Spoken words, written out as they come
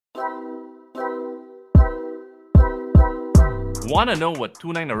Want to know what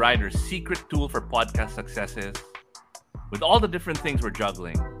 29 a Rider's secret tool for podcast success is? With all the different things we're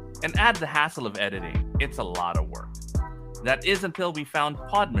juggling, and add the hassle of editing, it's a lot of work. That is until we found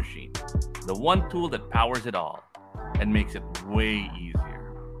Pod Machine, the one tool that powers it all and makes it way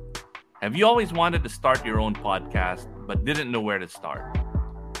easier. Have you always wanted to start your own podcast but didn't know where to start?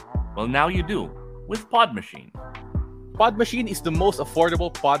 Well, now you do with Pod Machine. Pod Machine is the most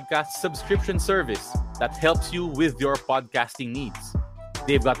affordable podcast subscription service that helps you with your podcasting needs.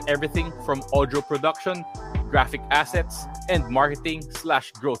 They've got everything from audio production, graphic assets, and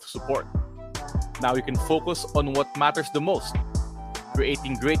marketing/growth support. Now you can focus on what matters the most,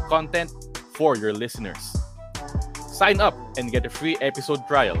 creating great content for your listeners. Sign up and get a free episode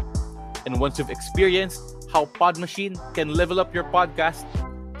trial. And once you've experienced how Pod Machine can level up your podcast,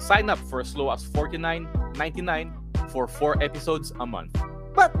 sign up for as low as $49.99 for 4 episodes a month.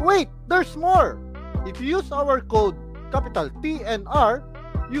 But wait, there's more! If you use our code capital TNR,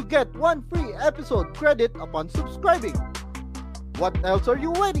 you get 1 free episode credit upon subscribing. What else are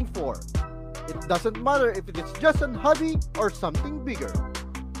you waiting for? It doesn't matter if it is just a hobby or something bigger.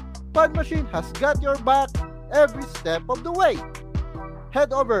 Pod Machine has got your back every step of the way.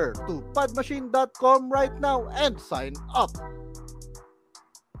 Head over to podmachine.com right now and sign up.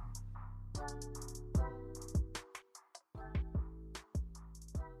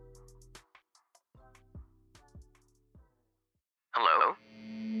 Hello?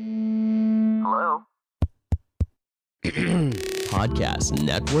 Hello? Podcast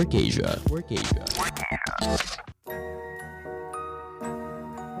Network Asia.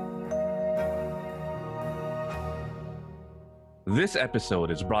 This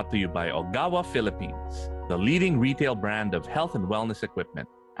episode is brought to you by Ogawa Philippines, the leading retail brand of health and wellness equipment.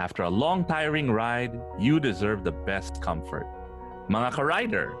 After a long, tiring ride, you deserve the best comfort. Mga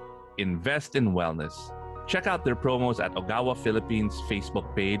ka-rider, invest in wellness. Check out their promos at Ogawa Philippines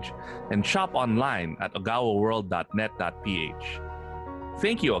Facebook page and shop online at ogawaworld.net.ph.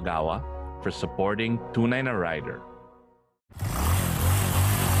 Thank you, Ogawa, for supporting 29 a Rider.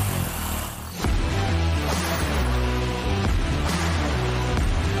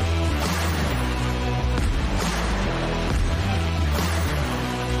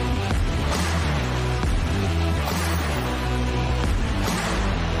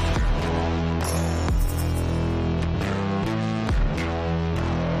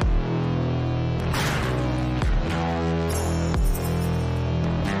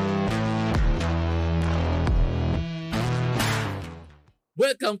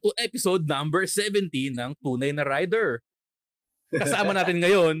 Welcome to episode number 17 ng Tunay na Rider. Kasama natin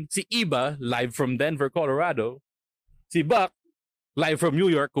ngayon si Iba, live from Denver, Colorado. Si Buck, live from New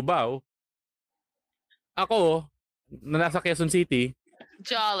York, Cubao. Ako, na nasa Quezon City.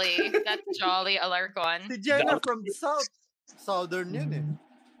 Jolly. That's Jolly Alarcon. Si Jenna from the South. Southern yun eh.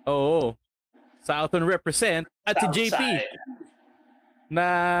 Oo. Southern represent. At si JP na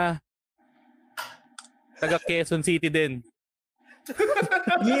taga Quezon City din.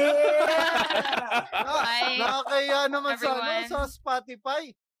 Hi, Nakakaya naman everyone. sa Spotify.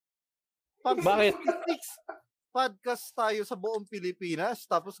 Bakit? 66 podcast tayo sa buong Pilipinas,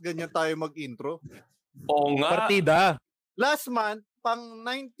 tapos ganyan tayo mag-intro. Oo nga. Partida. Last month, pang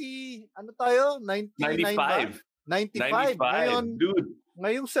 90, ano tayo? 95. 95. Dude.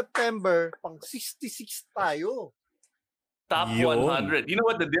 Ngayong September, pang 66 tayo. Top Yun. 100. You know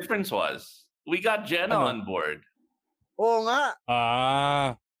what the difference was? We got Jenna on board. Oo nga.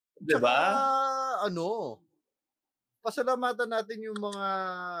 Diba? Pasalamatan natin yung mga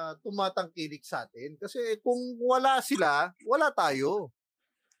tumatangkilik sa atin. Kasi kung wala sila, wala tayo.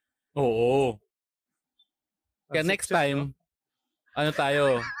 Oo. Kaya next time, ano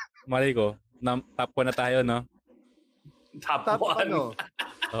tayo, Mariko, top 1 na tayo, no? Top Top 1. ano?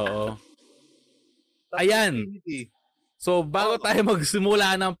 Oo. Top Ayan. activity. So, bago tayo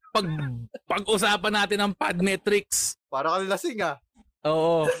magsimula ng pag-usapan natin ng Podmetrics. Para kang lasing ah.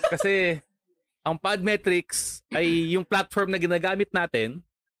 Oo, kasi ang Podmetrics ay yung platform na ginagamit natin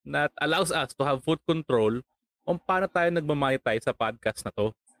that allows us to have full control kung paano tayo nagmamonetize sa podcast na to.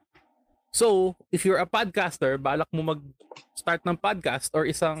 So, if you're a podcaster, balak mo mag-start ng podcast or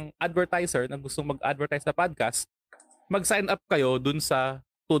isang advertiser na gustong mag-advertise sa podcast, mag-sign up kayo dun sa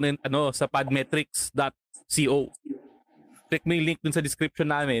sa podmetrics.co. Click mo yung link dun sa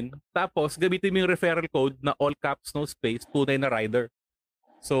description namin. Tapos, gamitin mo yung referral code na all caps, no space, 29 na rider.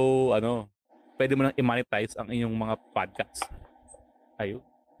 So, pwede mo nang i-monetize ang inyong mga podcast. Ayun.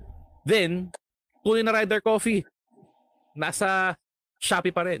 Then, 29 na rider coffee. Nasa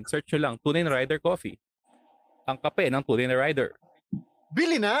Shopee pa rin. Search nyo lang, 29 na rider coffee. Ang kape ng 29 na rider.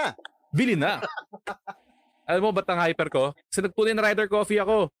 Bili na! Bili na! Alam mo ba't ang hyper ko? Kasi nagpunay na Rider Coffee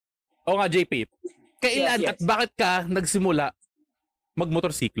ako. O nga, JP. Kailan Yes. at bakit ka nagsimula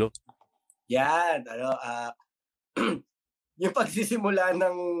magmotorsiklo? Yan, yung pagsisimula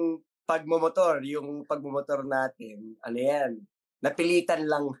ng pagmomotor, yung pagmomotor natin, ano yan, napilitan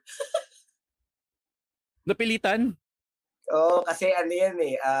lang. Napilitan? Oo, kasi ano yan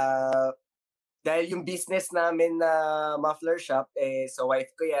dahil yung business namin na muffler shop, sa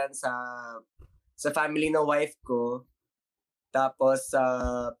wife ko yan, sa family ng wife ko. Tapos,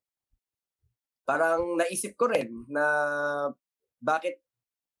 parang naisip ko rin na bakit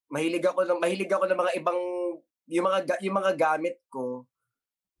mahilig ako ng mga ibang yung mga gamit ko.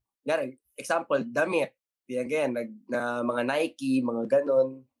 Yan, example, damit. Yan, na mga Nike, mga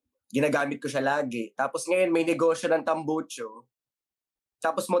ganon. Ginagamit ko siya lagi. Tapos ngayon may negosyo ng tambucho.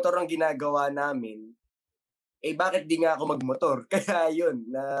 Tapos motor ang ginagawa namin. Bakit di nga ako magmotor? Kaya yun,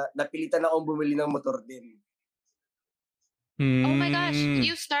 napilitan akong bumili ng motor din. Oh my gosh,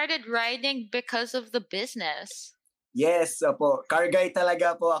 you started riding because of the business. Yes, po. Car guy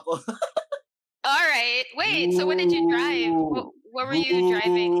talaga po ako. All right. Wait, so what did you drive? What were you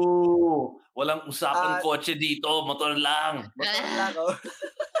driving? Walang usapang kotse dito, motor lang. Motor lang ako.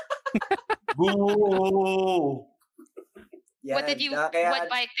 Boo! What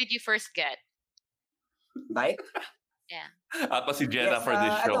bike did you first get? Bike? Yeah. Ako si Jenna for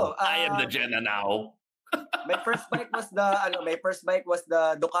this show. I am the Jenna now. My first bike was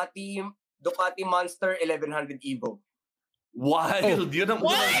the Ducati Monster 1100 Evo. Wild! Yun ang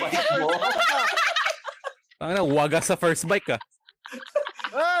unang bike mo. Wagas sa first bike ka.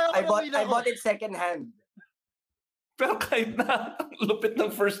 I bought it second hand. Pero kahit na, lupit ng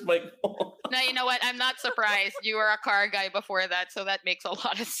first bike mo. Now, you know what? I'm not surprised. You were a car guy before that, so that makes a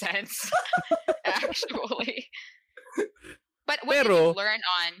lot of sense. Actually. But what did you learn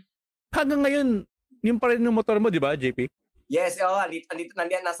on? Hanggang ngayon, yung pa rin yung motor mo, di ba, JP? Yes,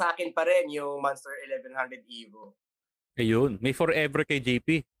 nandiyan na sa akin pa rin yung Monster 1100 Evo. Ayun, may forever kay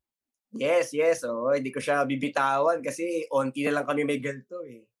JP. Yes. Hindi ko siya bibitawan kasi onti na lang kami may ganito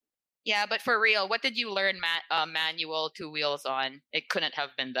eh. Yeah, but for real, what did you learn manual 2 wheels on? It couldn't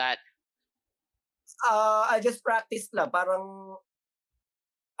have been that. I just practiced lang. Parang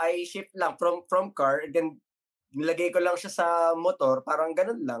I shift lang from car, and then nilagay ko lang siya sa motor. Parang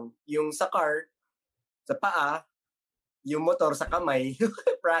ganun lang. Yung sa car, sa paa, yung motor sa kamay.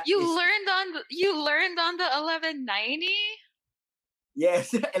 Practice. You learned on the 1190?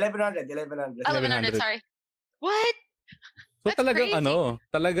 Yes, 1100, sorry. What? So That's talagang crazy.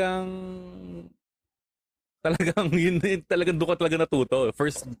 talagang yun talagang doon ka talaga natuto.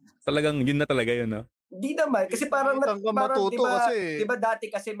 First, talagang yun na talaga yun, no? Hindi naman kasi parang matuto kasi. 'di ba dati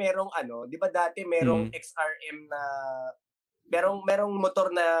kasi merong XRM na merong motor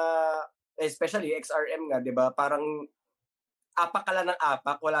na especially XRM nga, 'di ba? Parang apak ka lang ng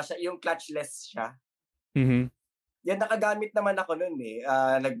apak, wala siya, yung clutchless siya. Mhm. Yan, nakagamit naman ako noon eh.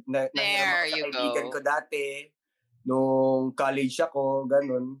 There you kaibigan go. ko dati nung college ako,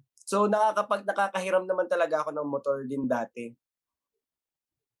 ganun. So nakakahiram naman talaga ako ng motor din dati.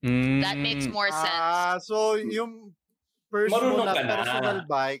 That makes more sense. So yung first mo Marunong na ka na. personal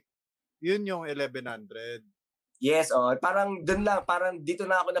bike, yun yung 1100. Yes, parang dun lang, parang dito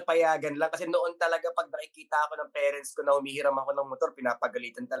na ako napayagan lang kasi noon talaga pag nakikita ako ng parents ko na humihiram ako ng motor,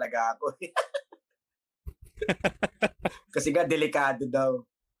 pinapagalitan talaga ako. Kasi nga delikado daw.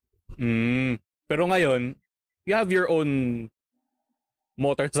 Pero ngayon, you have your own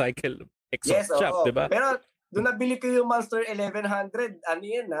motorcycle exhaust shop, di ba? Pero doon nabili ko yung Monster 1100, ano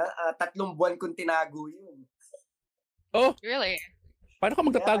yun 3 buwan kong tinago yun. Oh, Really? paano ka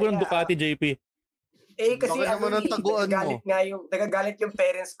magtatago ng Ducati, JP? Kasi Bakit naman ang taguan mo? Nagagalit yung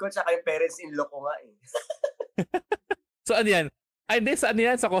parents ko tsaka yung parents-in-law ko nga eh. So ano yan? Ay, hindi, saan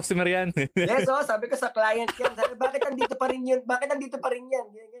yan? Sa customer yan. Yes, sabi ko sa client yan. Sabi, bakit nandito pa rin yun? Bakit nandito pa rin yan?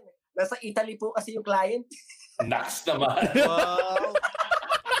 Ganyan. Nasa Italy po kasi yung client. Nax naman. Wow.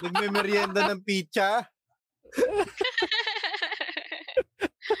 Nagme-merienda ng pizza.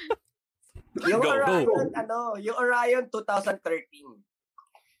 Yung Go. yung Orion 2013.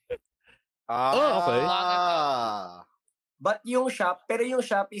 Okay. But yung shop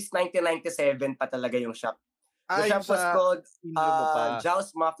is 1997 pa talaga yung shop. The shop was called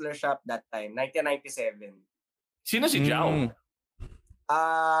Jaws Muffler Shop that time, 1997. Sino si Jao?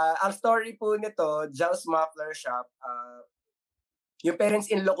 Ang story po nito, Jaws Muffler Shop, yung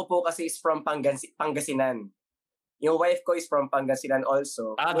parents-in-law ko po kasi is from Pangasinan. Yung wife ko is from Pangasinan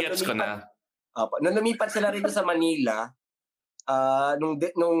also. Gets ko na. Nung lumipat sila rin sa Manila,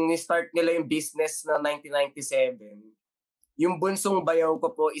 nung start nila yung business na 1997, yung bunsong bayaw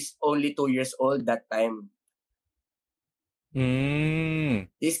ko po is only 2 years old that time.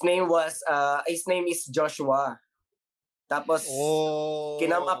 His name is Joshua. Tapos,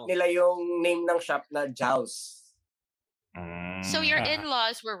 kinam up nila yung name ng shop na Jaws. So your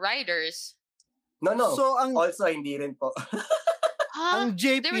in-laws were writers? No. So, Also, hindi rin po. ang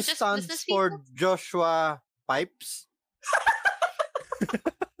JP stands for Joshua Pipes?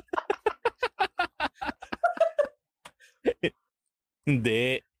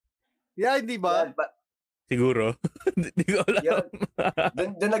 Hindi. Yeah, hindi ba? Siguro. Hindi ko alam.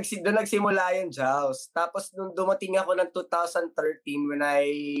 Doon nagsimula yung Jaws. Tapos nung dumating ako ng 2013 when I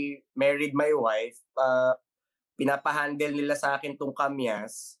married my wife, pinapahandle nila sa akin tong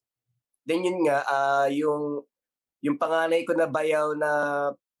Kamyas. Then yun nga, yung panganay ko na bayaw,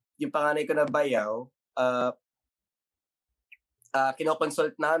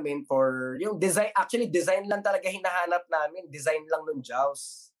 kinoconsult namin for yung design. Actually, design lang talaga hinahanap namin. Design lang ng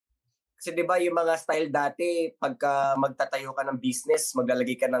Jaws. Kasi 'di ba yung mga style dati, pagka magtatayo ka ng business,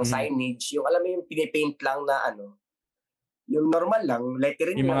 maglalagay ka ng signage, yung alam mo yung pinipaint lang na yung normal lang,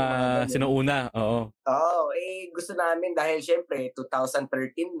 lettering yung lang. Yung mga sinuuna, oo. Oo, gusto namin dahil syempre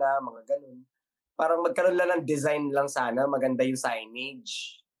 2013 na, mga ganun. Parang magkaroon lang ng design lang sana, maganda yung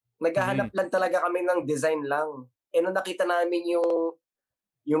signage. Naghahanap lang talaga kami ng design lang. Nung nakita namin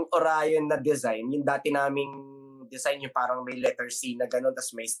yung Orion na design, yung dati naming design yung parang may letter C na gano'n,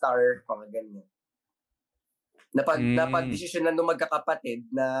 tapos may star, mga ganyan. Napag-desisyon na nung magkakapatid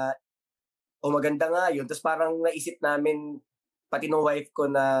na maganda nga yun. Tapos parang naisip namin, pati nung wife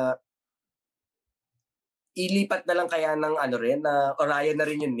ko na ilipat na lang kaya ng na Orion na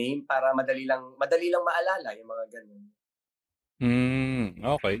rin yung name para madali lang maalala yung mga ganun.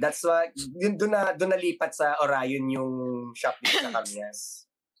 Okay. That's why, doon nalipat sa Orion yung shop dito sa Kamyas.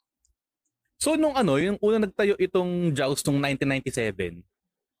 So yung unang nagtayo itong Jaws nung 1997,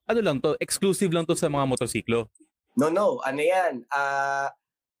 lang to? Exclusive lang to sa mga motorsiklo? No. Ano yan?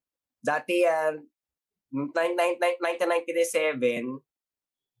 Dati yan, 1997,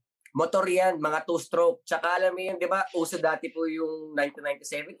 motor yan, mga two-stroke. Tsaka alam mo yun, di ba, uso dati po yung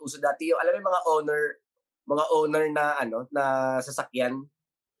 1997, uso dati yung, alam mo yung mga owner na na sasakyan.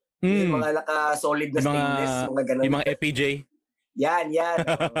 Yung mga naka-solid na stainless, mga ganun. Yung mga FPJ. Yan.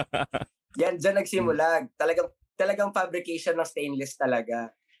 Yan, dyan nagsimula. Talagang fabrication ng stainless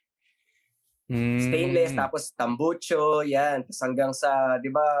talaga. Stainless, tapos tambucho, yan. Tapos hanggang sa, di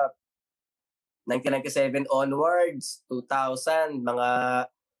ba, 1997 onwards, 2000, mga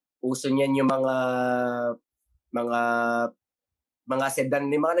uso niyan yung mga sedan,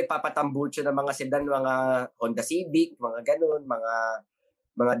 ni mga nagpapatambucho ng mga sedan, mga Honda Civic, mga ganun,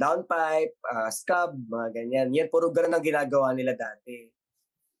 mga downpipe, scab, mga ganyan. Yan, puro ganun ang ginagawa nila dati.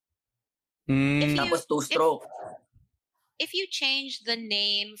 Tapos two-stroke. If you change the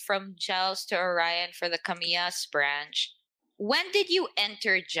name from Jaws to Orion for the Kamiyas branch, when did you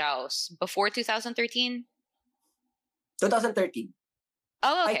enter Jaws? Before 2013? 2013.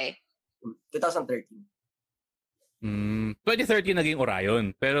 Oh, okay. 2013. 2013 naging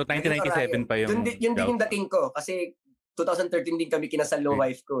Orion, pero 1997 pa yung yun din yung dating ko kasi 2013 din kami kinasal ng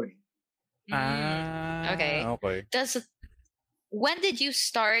wife ko eh. Okay. When did you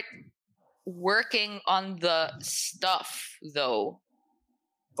start working on the stuff though?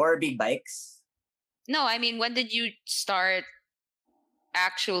 For big bikes? No, I mean, when did you start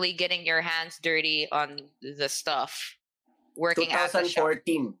actually getting your hands dirty on the stuff? Working at the shop?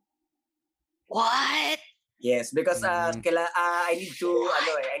 2014. What? Yes, because I need to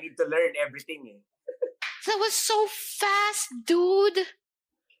learn everything eh. That was so fast, dude.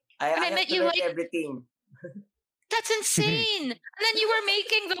 I have to learn everything. That's insane. And then you were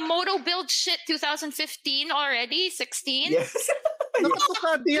making the moto build shit 2015 already? 16? Yes.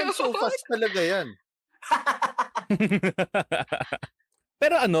 Nakapatati yan, so fast talaga yan.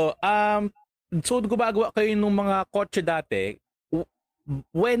 Pero so gumagawa kayo ng mga kotse dati,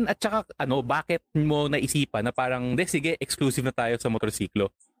 when at saka bakit mo naisipan na parang, sige, exclusive na tayo sa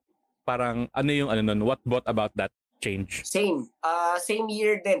motorsiklo? Parang what brought about that change? Same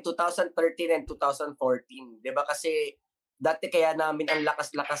year din, 2013 and 2014. 'Di ba kasi dati kaya namin ang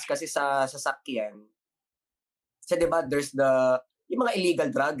lakas-lakas kasi sa sasakyan. Kasi 'di ba there's yung mga illegal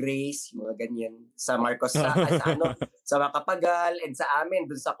drag race, yung mga ganyan sa Marcos sa Macapagal and sa amin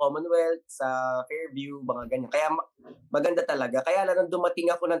dun sa Commonwealth, sa Fairview, mga ganyan. Kaya maganda talaga. Kaya lang nung dumating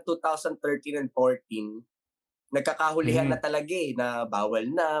ako ng 2013 and 14, nagkakahulihan na talaga na bawal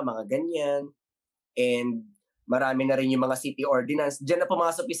na, mga ganyan. And marami na rin yung mga city ordinance. Diyan na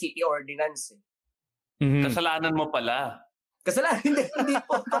pumasok yung city ordinance. Kasalanan mo pala. Kasalanan? Hindi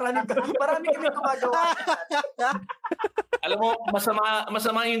po. Marami kami gumagawa. Alam mo,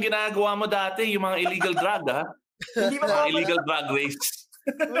 masama yung ginagawa mo dati, yung mga illegal drug, ha? Hindi ba Illegal drag race.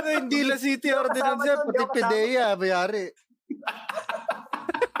 Hindi lang City Ordinance yan, pati PDEA, mayari.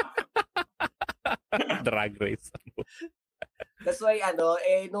 Drag race. That's why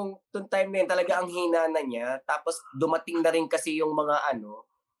nung time na yun talaga ang hina na niya. Tapos dumating na rin kasi yung mga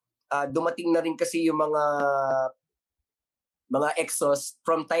exhaust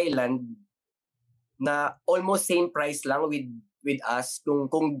from Thailand na almost same price lang with us.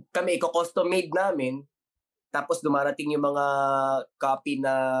 Kung kami custom made namin, tapos dumarating yung mga copy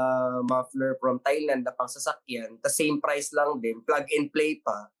na muffler from Thailand na pang sasakyan, the same price lang din, plug and play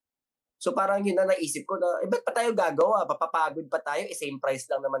pa. So parang yun na naisip ko na, ba't pa tayo gagawa? Papapagod pa tayo, same price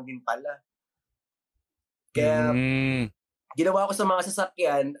lang naman din pala. Kaya ginawa ko sa mga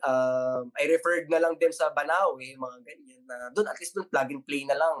sasakyan, I referred na lang din sa Banawe, mga ganyan, na doon at least doon plug and play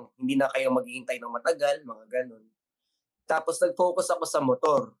na lang. Hindi na kayo maghihintay ng matagal, mga ganun. Tapos nag-focus ako sa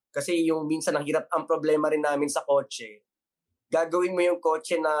motor. Kasi yung minsan ang problema rin namin sa kotse, gagawin mo yung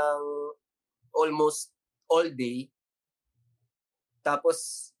kotse ng almost all day,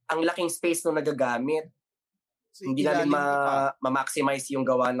 tapos ang laking space nung nagagamit. So, hindi namin ma-maximize yung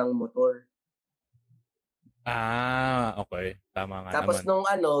gawa ng motor. Okay. Tama nga tapos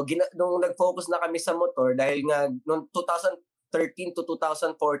naman. Nung nag-focus na kami sa motor, dahil nga noong 2013 to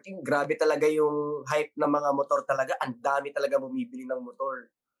 2014, grabe talaga yung hype ng mga motor talaga. Ang dami talaga bumibili ng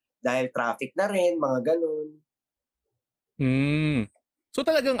motor. Dahil traffic na rin, mga ganun. So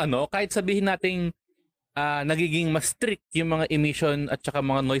talagang kahit sabihin nating nagiging mas strict yung mga emission at saka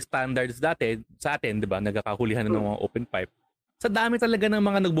mga noise standards dati sa atin, 'di ba? Nagkakahulihan na ng mga open pipe. Sa dami talaga ng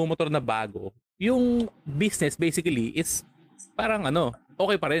mga nagbumotor na bago, yung business basically is parang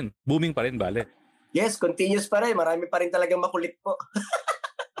okay pa rin, booming pa rin, bale. Yes, continuous pa rin. Marami pa rin talagang makulit po.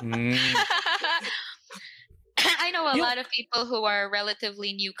 I know a lot of people who are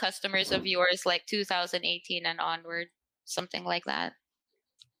relatively new customers of yours, like 2018 and onward, something like that.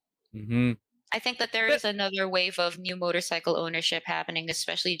 I think that there is another wave of new motorcycle ownership happening,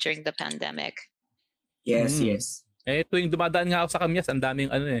 especially during the pandemic. Yes, yes. Tuwing dumadaan nga ako sa Kamyas, ang daming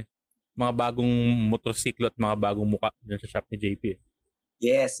mga bagong motorsiklo at mga bagong muka dyan sa shop ni JP.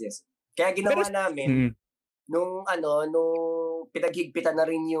 Yes, yes. Kaya ginawa namin, nung pinaghigpitan na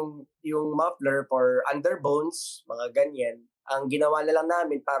rin yung muffler for underbones, mga ganyan, ang ginawa na lang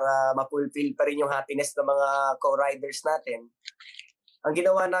namin para ma-fulfill pa rin yung happiness ng mga co-riders natin, ang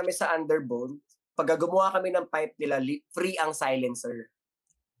ginawa namin sa underbone, pag gumawa kami ng pipe nila, free ang silencer.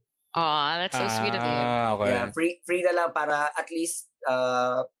 That's so sweet of you. Okay. Yeah, free na lang para at least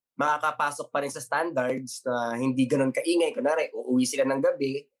makakapasok pa rin sa standards na hindi ganun kaingay. Kunwari, uuwi sila ng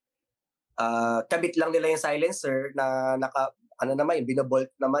gabi, kabit lang nila yung silencer na yung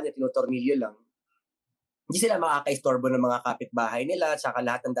binabolt naman, yung tinutornilyo lang. Hindi sila makaka-istorbo ng mga kapitbahay nila at saka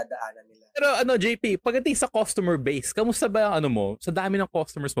lahat ng dadaanan nila. Pero JP, pagdating sa customer base, kamusta ba ang mo? Sa dami ng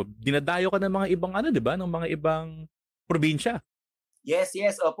customers mo, dinadayo ka ng mga ibang di ba? Ng mga ibang probinsya. Yes.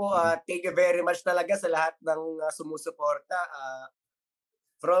 Opo, thank you very much talaga sa lahat ng sumusuporta.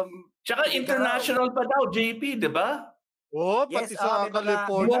 Tsaka international pa daw, JP, di ba? Pati sa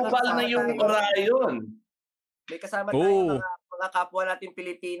California. Global na yung Orion. May kasama tayo mga kapwa natin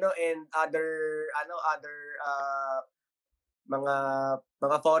Pilipino and other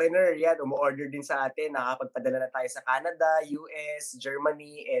mga foreigner, yan, umu-order din sa atin. Nakakapagpadala na tayo sa Canada, US,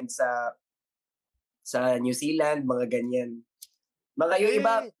 Germany, and sa New Zealand, mga ganyan. Yung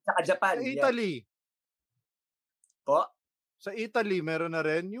iba, sa Japan. Sa Italy. Po? Sa Italy, meron na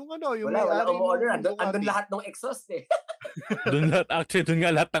rin. Yung wala umu-order. Andun lahat ng exhaust eh. Doon nga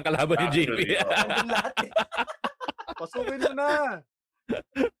lahat ng kalaban ni JP. Andun lahat eh. Pasukin mo na.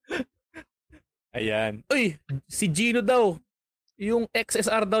 Ayan. Uy, si Gino daw. Yung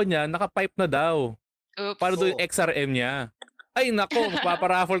XSR daw niya, naka-pipe na daw. Oops. Para doon yung XRM niya. Ay, nako.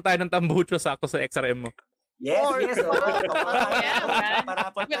 Paparaffle tayo ng tambucho sakto sa XRM mo. Yes. With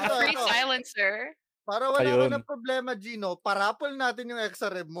free silencer. Para wala ka ng problema, Gino, parapol natin yung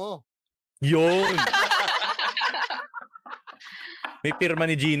XRM mo. Yun. May pirma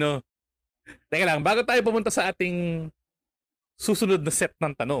ni Gino. Teka lang, bago tayo pumunta sa ating susunod na set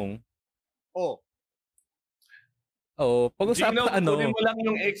ng tanong. Pag-usapan Gino, sa kunin mo lang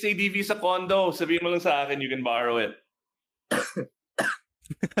yung XADV sa condo. Sabihin mo lang sa akin, you can borrow it.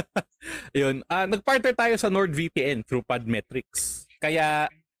 Yun. Nag-partner tayo sa NordVPN through Podmetrics. Kaya,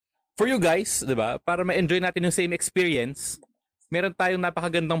 for you guys, di ba, para ma-enjoy natin yung same experience, meron tayong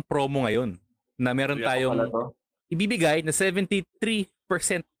napakagandang promo ngayon na meron tayong ibibigay na 73%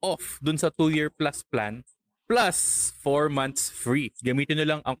 off dun sa 2-year plus plan plus 4 months free. Gamitin nyo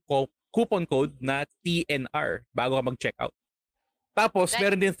lang ang coupon code na TNR bago ka mag-checkout. Tapos,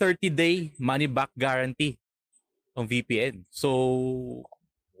 meron din 30-day money-back guarantee. ang VPN. So,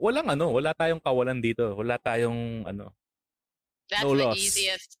 wala tayong kawalan dito. Wala tayong That's no the loss.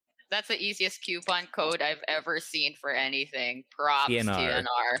 easiest. That's the easiest coupon code I've ever seen for anything. Props TNR.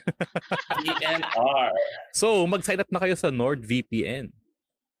 TNR. TNR. So, mag-sign up na kayo sa NordVPN.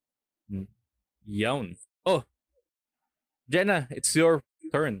 Yawn. Oh, Jenna, it's your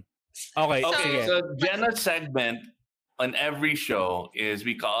turn. Okay. Okay, so Jenna's segment on every show is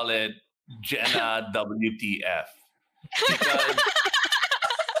we call it Jenna WTF. Because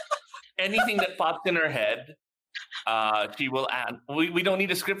anything that pops in her head, she will add. We don't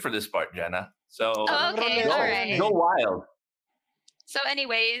need a script for this part, Jenna. So Okay, all right. go wild. So,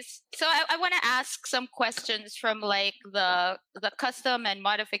 anyways, I want to ask some questions from like the custom and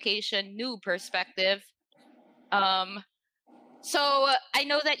modification new perspective. So I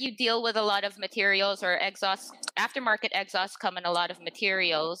know that you deal with a lot of materials or exhaust. Aftermarket exhausts come in a lot of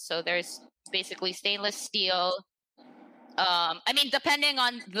materials. So there's basically stainless steel. I mean, depending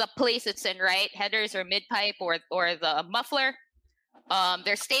on the place it's in, right? Headers or mid pipe or the muffler.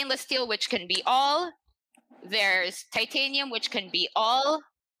 There's stainless steel, which can be all. There's titanium, which can be all.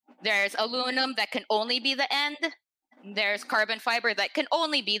 There's aluminum that can only be the end. There's carbon fiber that can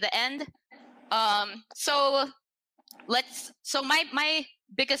only be the end. So my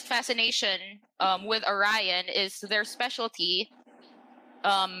biggest fascination with Orion is their specialty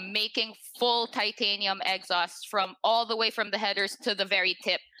making full titanium exhausts from all the way from the headers to the very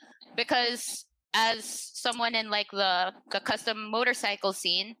tip. Because as someone in like the custom motorcycle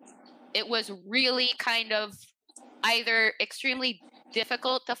scene, it was really kind of either extremely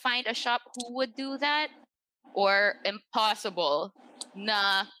difficult to find a shop who would do that or impossible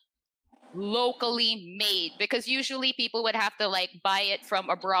na locally made, because usually people would have to like buy it from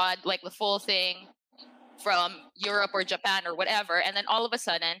abroad, like the full thing from Europe or Japan or whatever, and then all of a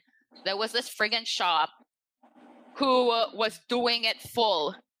sudden there was this friggin' shop who was doing it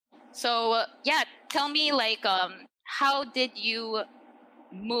full. So yeah, tell me like how did you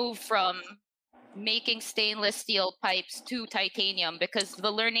move from making stainless steel pipes to titanium, because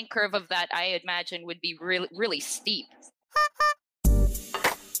the learning curve of that I imagine would be really really steep.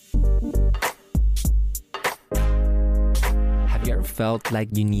 Have you ever felt like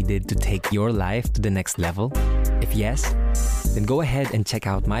you needed to take your life to the next level? If yes, then go ahead and check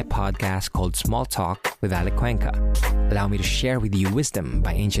out my podcast called Small Talk with Alec Cuenca. Allow me to share with you wisdom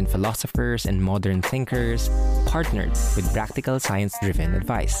by ancient philosophers and modern thinkers, partnered with practical science-driven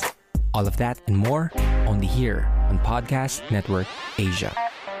advice. All of that and more, only here on Podcast Network Asia.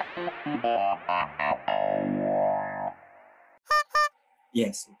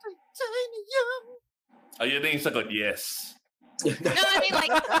 Yes. Ayun na yung sagot, yes. No, I mean like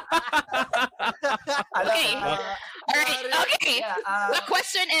okay. All right. Okay. The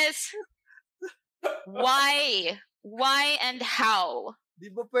question is why and how Di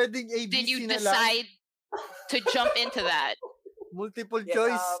ba pwedeng ABC did you na lang? decide to jump into that? Multiple Yes,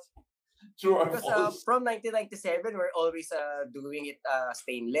 choice. True or because false? from 1997, we're always doing it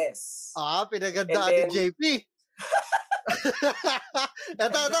stainless. Pinaganda And ni JP.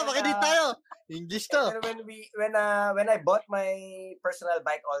 Ito, makinig tayo. English to. And when I bought my personal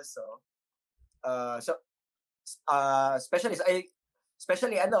bike also, I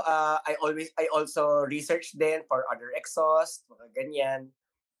also researched then for other exhaust, mga ganyan.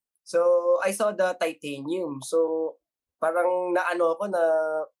 So I saw the titanium. So parang naano ako na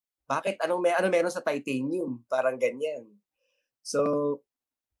bakit ano meron sa titanium, parang ganyan. So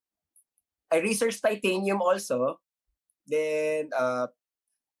I researched titanium also. Then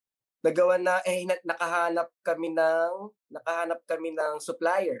nagawa na nakahanap kami ng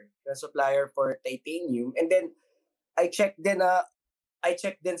supplier for titanium, and then I checked din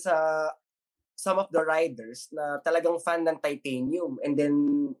sa some of the riders na talagang fan ng titanium, and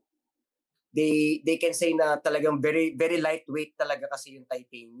then they can say na talagang very very lightweight talaga kasi yung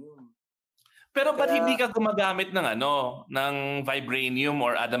titanium. Pero ba't hindi ka gumagamit ng vibranium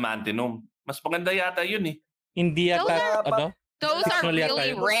or adamantium? Mas maganda yata yun eh. Hindi yata, Those are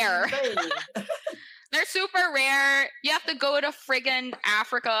really rare. They're super rare. You have to go to friggin'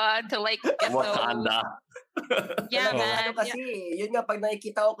 Africa to like get those. Wakanda. Yeah, man. Kasi, yun nga, pag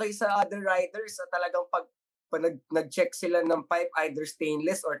nakikita ko kayo sa other riders, talagang pag nag-check sila ng pipe, either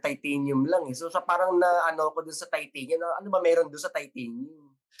stainless or titanium lang eh. So parang ko dun sa titanium. Ano ba meron dun sa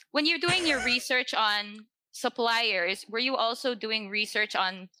titanium? When you're doing your research on suppliers, were you also doing research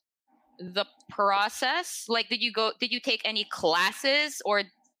on the process? Like, did you take any classes or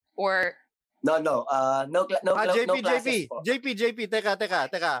No classes po. JP,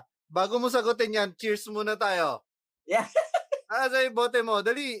 teka. Bago mo sagutin yan, cheers muna tayo. Yeah. Sa bote mo,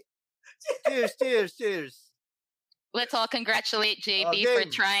 dali. Cheers. Let's all congratulate JP for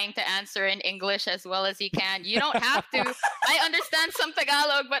trying to answer in English as well as he can. You don't have to. I understand some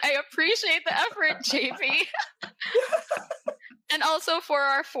Tagalog, but I appreciate the effort, JP. And also for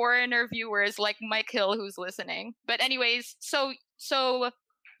our foreigner viewers like Mike Hill who's listening. But anyways, so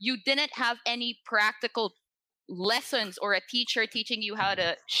you didn't have any practical lessons or a teacher teaching you how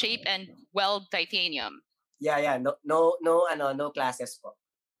to shape and weld titanium. Yeah. No classes po.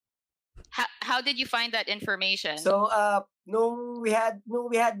 How did you find that information? So nung we had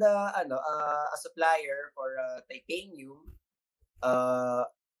a supplier for titanium,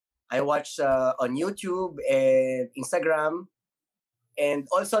 I watched on YouTube and Instagram, and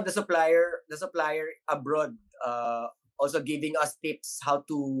also the supplier abroad also giving us tips how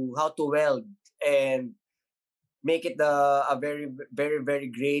to weld and make it a very very very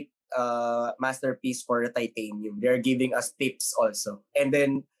great masterpiece for the titanium. They're giving us tips also, and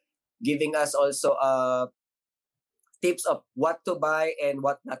then giving us also tips of what to buy and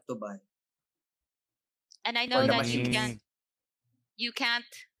what not to buy. And I know that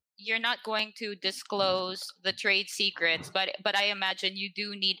you're not going to disclose the trade secrets, but I imagine you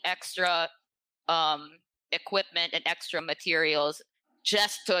do need extra equipment and extra materials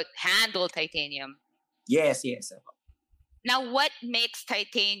just to handle titanium. Yes. Now, what makes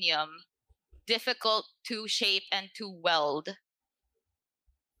titanium difficult to shape and to weld?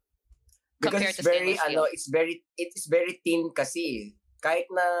 Because it's very thin kasi. Kahit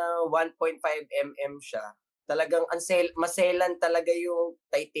na 1.5 mm siya, talagang maselan talaga yung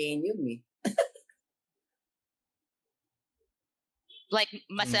titanium eh. Like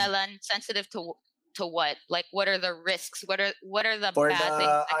maselan, sensitive to what? Like what are the risks? What are the For bad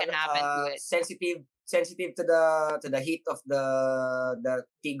things that can happen to it? Sensitive to the heat of the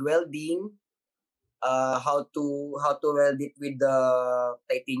TIG welding. How to weld it with the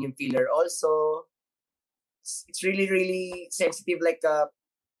titanium filler also. It's really really sensitive, like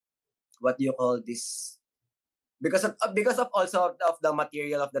what do you call this, because of also of the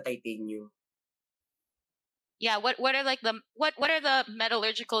material of the titanium. Yeah, what are like what are the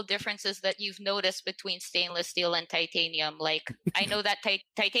metallurgical differences that you've noticed between stainless steel and titanium? Like I know that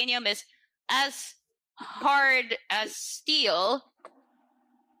titanium is as hard as steel.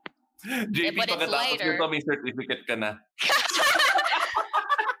 JP, pagkatapos nito, may certificate ka na.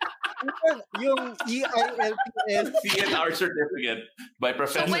 Yung EILTS CNR certificate by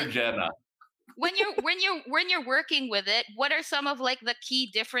Professor Jenna. When you're working with it, what are some of like the key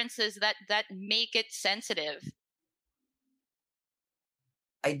differences that make it sensitive?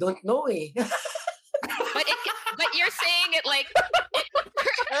 I don't know eh. But you're saying it like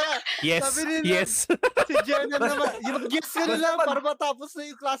Yes. Si Jenna naman, yung mag-guess ka na lang para matapos na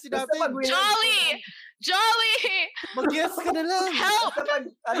yung klase natin. Jolly! Mag-guess ka na lang. Help!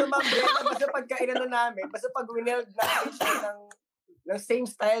 Basta pagkainan namin, basta pag wineld namin siya ng same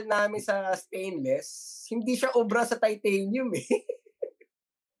style namin sa stainless, hindi siya obra sa titanium eh.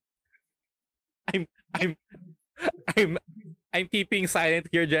 I'm keeping silent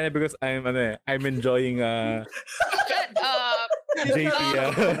here, Jenna, because I'm enjoying JP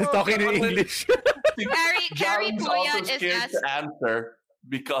talking in English. Carrie John's Puya also is scared to answer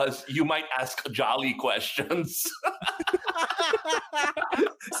because you might ask jolly questions.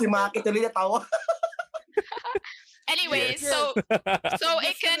 Si Maki tuloy natawa. Anyway, Yes. so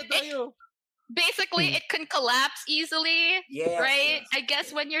it can collapse easily, right? Yes. I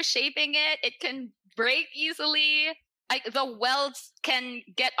guess when you're shaping it, it can break easily. The welds can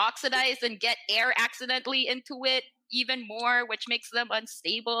get oxidized and get air accidentally into it even more, which makes them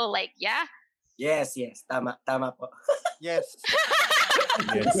unstable. Like, yeah. Yes. Tama po. Yes.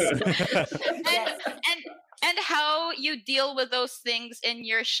 and how you deal with those things in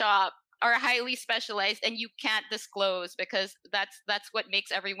your shop are highly specialized and you can't disclose because that's what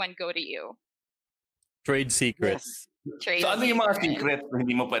makes everyone go to you. Trade secrets. Trade So ano yung mga secrets. secrets na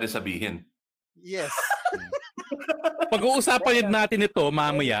hindi mo pwede sabihin? Yes. Pag-uusapan natin ito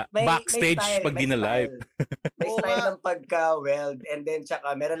mamaya, May backstage style, pag di na live. May style ng pagka-weld, and then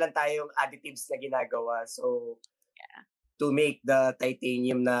tsaka meron lang tayong additives na ginagawa. So, to make the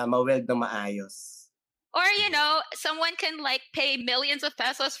titanium na ma-weld na maayos. Or, someone can like pay millions of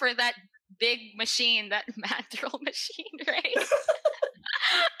pesos for that big machine, that mandrel machine, right?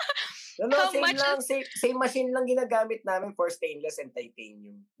 How much Same machine lang ginagamit namin for stainless and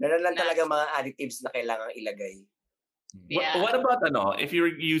titanium. Meron lang talaga mga additives na kailangan ilagay. Yeah. What about if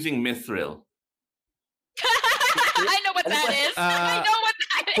you're using mithril? I know what that is. I know what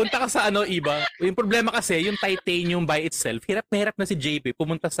that is. Punta ka sa iba. Yung problema kasi, yung titanium by itself, hirap na hirap na si JP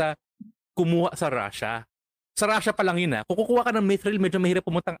pumunta kumuha sa Russia. Sa Russia pa lang yun. Kung kukuha ka ng mithril, medyo mahirap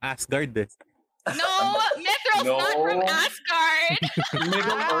pumuntang Asgard. No, mithril Astral's not from No. Asgard.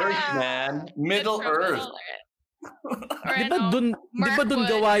 Middle Earth, man. Middle It's from Earth. Middle Earth. Or Di ba dun Mirkwood.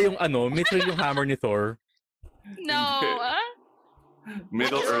 gawa yung mithril yung hammer ni Thor? No.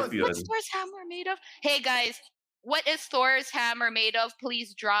 Middle Earth yun. What's Thor's hammer made of? Hey guys, what is Thor's hammer made of?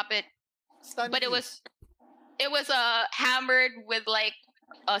 Please drop it. But it was hammered with like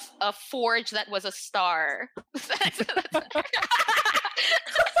a forge that was a star.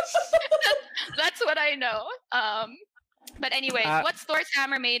 That's what I know. But anyways, what's Thor's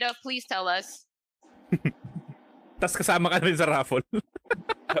hammer made of? Please tell us. Tas kasama ka rin sa raffle.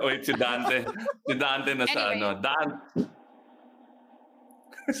 Wait, si Dante. Si Dante na sa Anyway. Dante.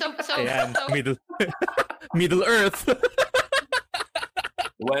 So Ayan, Middle Earth.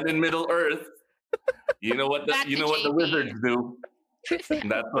 When in Middle Earth, you know what the Back to JP. wizards do.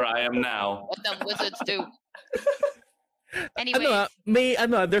 That's where I am now. What the wizards do. Anyways,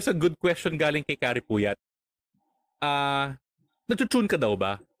 There's a good question galing kay Kari Puyat. Nagtutune ka daw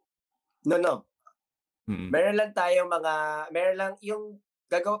ba? No. Mm-mm. Meron lang yung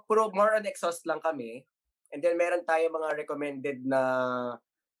gagawa, puro more on exhaust lang kami. And then meron tayong mga recommended na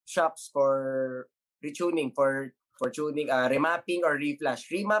shops for retuning, for tuning, remapping or reflash.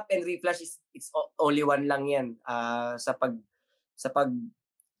 Remap and reflash it's only one lang yan. Sa pag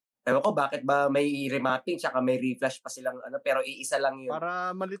ewan ko bakit ba may remapping tsaka may reflash pa silang pero iisa lang yun.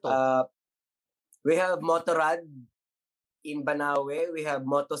 Para malito. We have Motorrad in Banawe, we have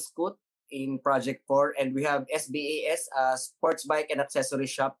Motoscoot in Project 4, and we have SBAS, Sports Bike and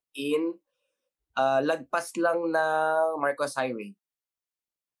Accessory Shop in lagpas lang ng Marcos Highway.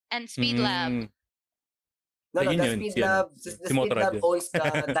 and Speed Lab. No, Ayun the yun, Speed si Lab, si the Speed Motorrad Lab yun. owns the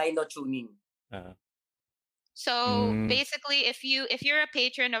dyno tuning. So basically, if you're a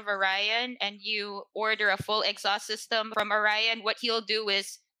patron of Orion and you order a full exhaust system from Orion, what he'll do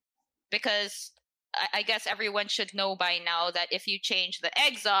is, because I guess everyone should know by now that if you change the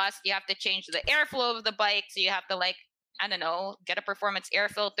exhaust, you have to change the airflow of the bike. So you have to get a performance air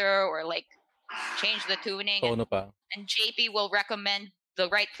filter or change the tuning. Tono pa. And JP will recommend the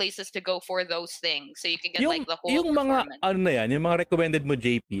right places to go for those things, so you can get the whole yung mga performance. yung mga recommended mo,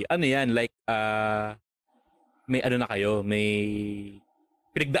 JP, may na kayo, may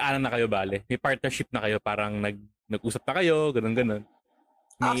pinagdaanan na kayo, bale, may partnership na kayo, parang nag-usap na kayo, ganun.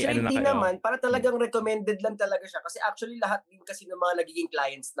 May Actually, hindi kayo. naman. Para talagang recommended lang talaga siya. Kasi actually, lahat din kasi ng mga nagiging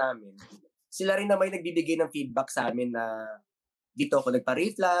clients namin, sila rin naman nagbibigay ng feedback sa amin na dito ako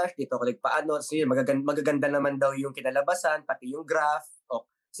nagpa-reflash, dito ako nagpa-ano. So yun, magaganda naman daw yung kinalabasan, pati yung graph.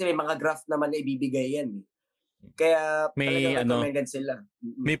 Kasi may mga graph naman na ibibigay yan. Kaya talagang recommended sila.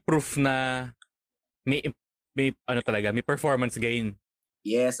 May proof na may talaga, may performance gain.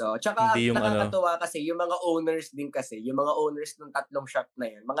 Yes, Tsaka Hindi yung nakakatuwa kasi yung mga owners din kasi, yung mga owners ng tatlong shop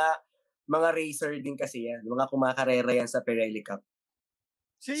na yan, mga racer din kasi yan, mga kumakarera yan sa Pirelli Cup.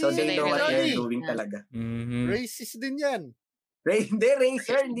 So they know what they're doing talaga. Mm-hmm. Racist din yan. Hindi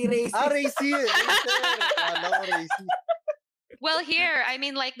racer, hindi racer. Racer. Kala ko racer. Well, here,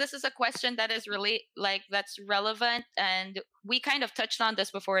 this is a question that is really that's relevant, and we kind of touched on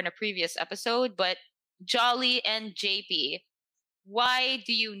this before in a previous episode, but Jolly and JP, why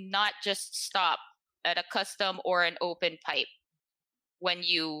do you not just stop at a custom or an open pipe when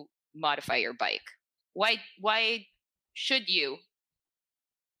you modify your bike? Why should you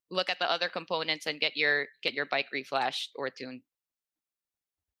look at the other components and get your bike reflashed or tuned?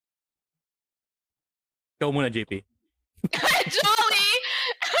 Ikaw muna, JP. Jolly!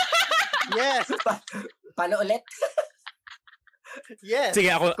 Yes. Paano ulit? Yes. Sige,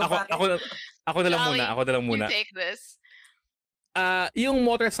 ako na lang Jolly, muna. Ako na lang muna. You take this. Yung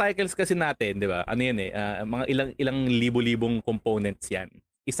motorcycles kasi natin, 'di ba? Ano 'yan mga ilang libo-libong components 'yan.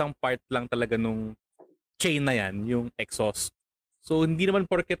 Isang part lang talaga nung chain na 'yan, yung exhaust. So hindi naman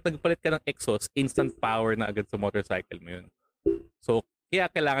porket nagpalit ka ng exhaust, instant power na agad sa motorcycle mo 'yun. So kaya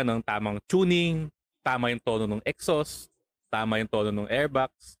kailangan ng tamang tuning, tama yung tono ng exhaust, tama yung tono ng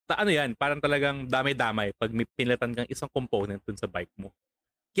airbox. Parang talagang damay-damay pag may pinilitan kang isang component dun sa bike mo.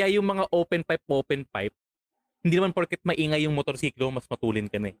 Kaya yung mga open pipe, hindi naman porket maingay yung motorsiklo, mas matulin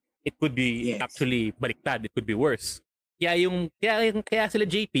ka na. It could be actually baliktad, it could be worse. Kaya sila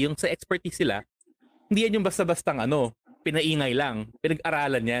JP, yung sa expertise sila, hindi yan yung basta-bastang pinaingay lang.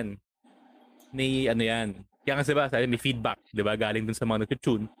 Pinag-aralan yan. May yan. Kaya kasi sabi, may feedback, 'di ba? Galing dun sa mga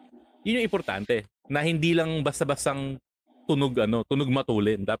nag-tune. Yun yung importante, na hindi lang basta-bastang tunog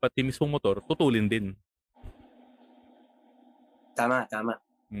matulin. Dapat yung mismong motor tutulin din. Tama.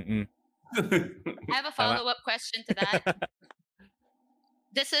 Mm-mm. I have a follow-up question to that.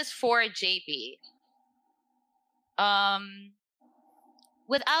 This is for JP.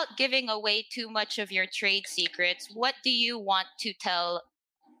 without giving away too much of your trade secrets, what do you want to tell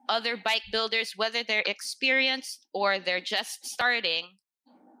other bike builders, whether they're experienced or they're just starting?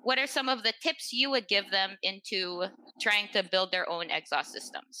 What are some of the tips you would give them into trying to build their own exhaust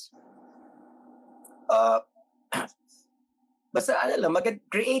systems? Basta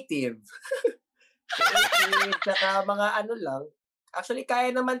creative. Creative, saka mga ano lang. Actually,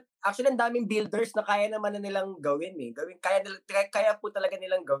 ang daming builders na kaya naman na nilang gawin eh. Kaya po talaga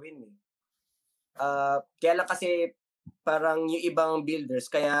nilang gawin eh. Kaya lang kasi parang yung ibang builders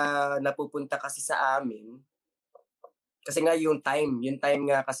kaya napupunta kasi sa amin. Kasi nga yung time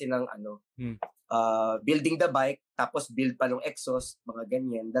nga kasi ng building the bike, tapos build pa ng exhaust, mga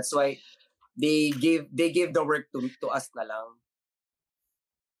ganyan. That's why they give the work to us na lang.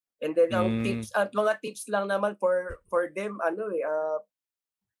 And then ang tips at mga tips lang naman for them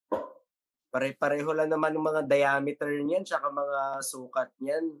pare-pareho lang naman ng mga diameter niyan tsaka mga sukat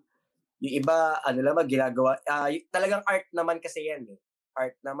niyan. Yung iba ginagawa talagang art naman kasi yan eh.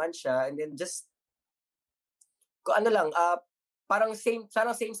 Art naman siya, and then just parang same sa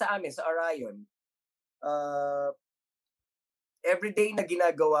amin sa Orion. Everyday na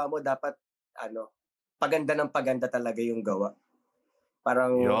ginagawa mo dapat paganda ng paganda talaga yung gawa.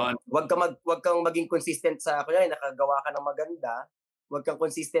 Parang wag kang maging consistent sa kunya nakagawa ka ng maganda, wag kang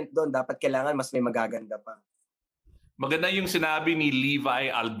consistent doon, dapat kailangan mas may magaganda pa. Maganda yung sinabi ni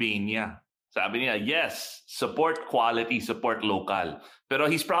Levi Albania. Sabi niya, yes, support quality, support local. Pero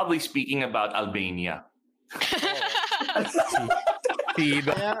he's probably speaking about Albania.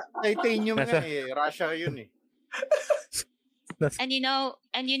 Kaya titanium nga eh, Russia yun eh. And you know,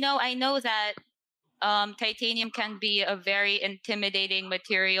 I know that titanium can be a very intimidating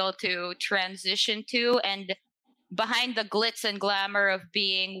material to transition to, and behind the glitz and glamour of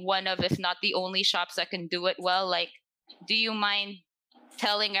being one of, if not the only shops that can do it well, like, do you mind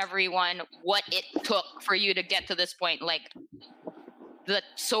telling everyone what it took for you to get to this point? Like the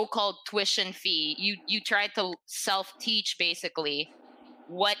so-called tuition fee, you tried to self-teach basically.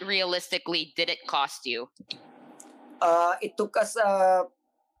 What realistically did it cost you? It took us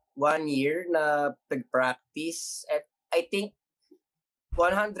 1 year na pag-practice at I think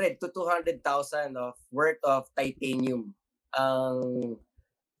 100 to 200,000 of worth of titanium ang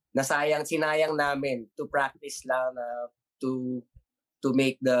sinayang namin to practice lang to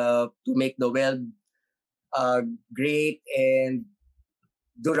make the weld great and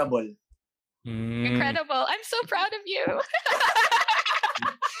durable. Incredible. I'm so proud of you.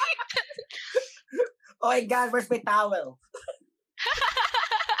 Oh my God, where's my towel?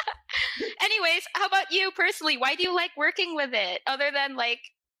 Anyways, how about you personally? Why do you like working with it? Other than like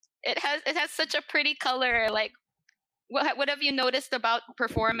it has such a pretty color. Like what have you noticed about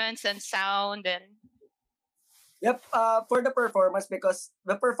performance and sound and Yep, for the performance, because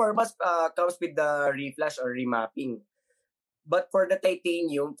the performance comes with the reflash or remapping. But for the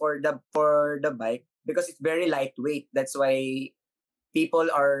titanium, for the bike, because it's very lightweight, that's why people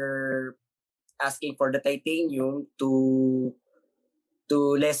are asking for the titanium to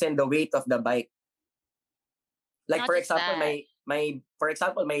lessen the weight of the bike. Like Not for just example, that. my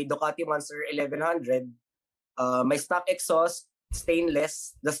Ducati Monster 1100, my stock exhaust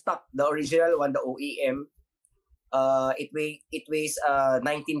stainless, the original one, the OEM, it weighs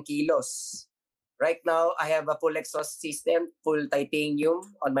 19 kilos. Right now, I have a full exhaust system, full titanium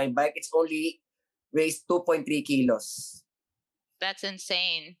on my bike. It's only weighs 2.3 kilos. That's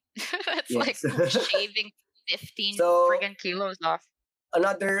insane. That's Yes. like shaving 15 So, friggin' kilos off.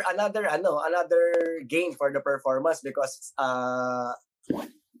 Another gain for the performance, because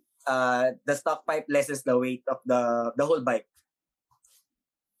the stock pipe lessens the weight of the whole bike.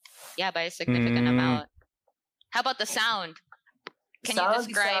 Yeah, by a significant amount. How about the sound? Can you Sound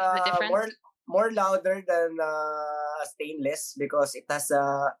describe is the difference? more louder than stainless, because it has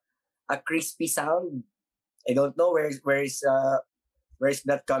a crispy sound. I don't know where's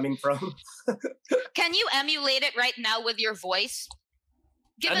that coming from. Can you emulate it right now with your voice?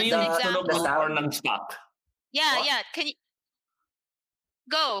 Give Ano us yung an tunog example. ng horn ng stock? Yeah, What? yeah. Can you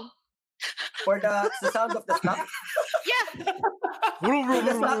go? For the sound of the stock. Yeah.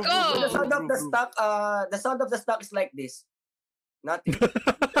 The sound, Go. the sound of the stock is like this. Nothing.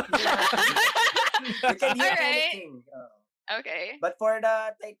 You can hear Alright. anything. Okay. But for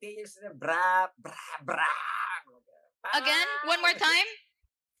the titanium, it's bra bra bra. Again, one more time.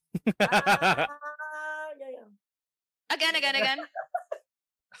 Yeah. Again.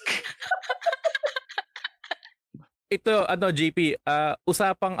 Ito, JP,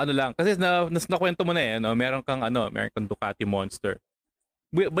 usapang lang. Kasi nakwento mo na meron kang Ducati Monster.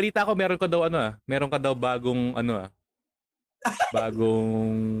 Balita ko meron ka daw bagong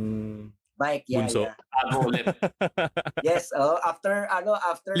Bagong Bike, yeah, bunso. yeah. Bago ulit. Yes, after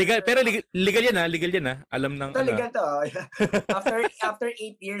Legal yan ah. Alam ng legal to. after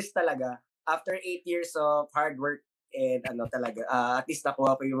 8 years talaga. After 8 years of hard work and talaga, at least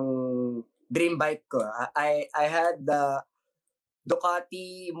nakuha ko yung dream bike ko. I had the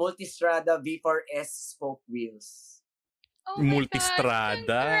Ducati Multistrada V4S spoke wheels. Oh my Multistrada.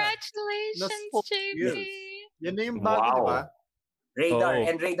 God. Congratulations, Na-spoke JP. wheels. Yan na yung bago, di ba? Radar. Oo.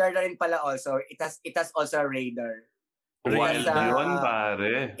 And radar na rin pala also. It has also a radar. Wild yun,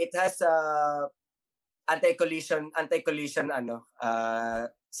 pare. It has anti-collision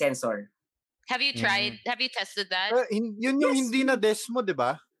sensor. Have you tried? Have you tested that? Yun yung hindi na Desmo, di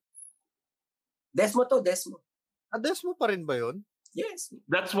ba? Desmo. Desmo pa rin ba yun? Yes.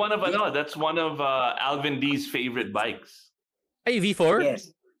 That's one of Alvin D's favorite bikes. Ay, V4?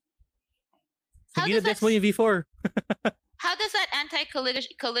 Yes. Hindi na Desmo yung V4. How does that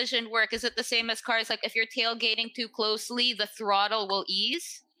anti-collision work? Is it the same as cars? Like if you're tailgating too closely, the throttle will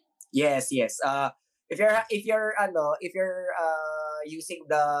ease? Yes. If you're using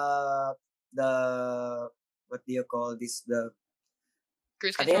the what do you call this, the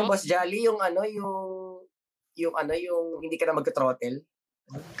Cruise ano yung control? Boss Jolly, yung hindi ka na mag-throttle.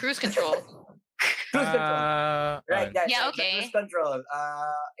 Cruise control. Cruise control. Right, Yeah, the okay. cruise control.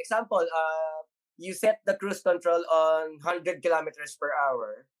 Example, you set the cruise control on 100 kilometers per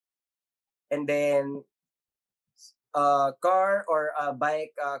hour, and then a car or a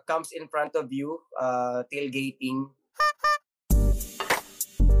bike comes in front of you, tailgating.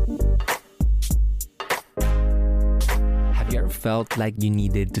 Have you ever felt like you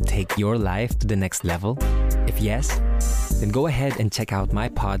needed to take your life to the next level? If yes, then go ahead and check out my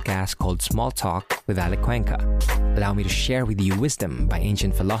podcast called Small Talk with Alec Cuenca. Allow me to share with you wisdom by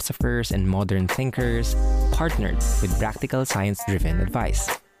ancient philosophers and modern thinkers, partnered with practical science-driven advice.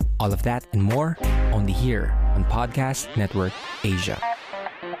 All of that and more only here on Podcast Network Asia.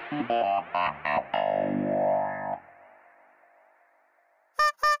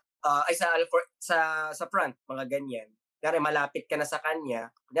 Ay sa front, mga ganyan. Kunyari, malapit ka na sa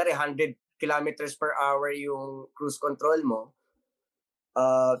kanya. Kunyari, 100 kilometers per hour yung cruise control mo.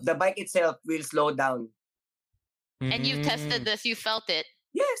 The bike itself will slow down. And you've tested this, you felt it.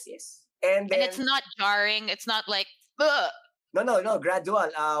 Yes. And then, And it's not jarring. It's not like, ugh. No, gradual.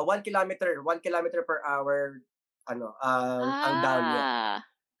 1 kilometer per hour, ang down niya.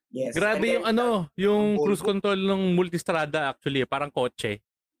 Yes. Grabe And yung then, yung Volvo. cruise control ng Multistrada actually, parang kotse.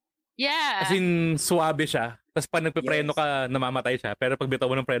 Yeah. As in, suwabe siya. Tapos pag nagpipreno Yes. ka, namamatay siya. Pero pag bitaw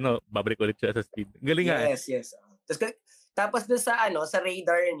mo ng preno, babalik ulit siya sa speed. Galing nga eh. Yes. Tapos dun sa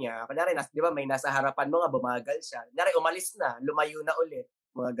radar niya, kunyari, di ba, may nasa harapan mo nga, bumagal siya. Kunyari, umalis na, lumayo na ulit,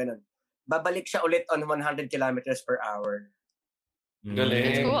 mga ganun. Babalik siya ulit on 100 kilometers per hour. Galing.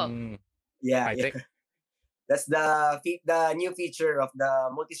 That's cool. Yeah. High-tech. That's the new feature of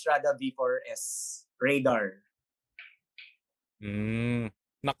the Multistrada V4S radar.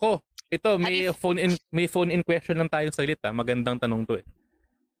 Nako, ito may phone in question lang tayong salit ah. Magandang tanong to eh.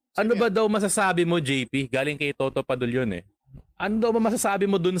 Ano ba daw masasabi mo, JP? Galing kay Toto Padul yun eh. Ano daw ba masasabi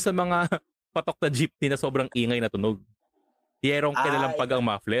mo dun sa mga patok na jeepney na sobrang ingay na tunog? Yerong kinalampag ang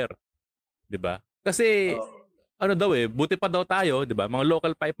muffler. 'Di ba? Kasi ano daw eh, buti pa daw tayo, 'di ba? Mga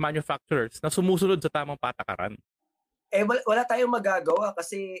local pipe manufacturers na sumusunod sa tamang patakaran. Wala tayong magagawa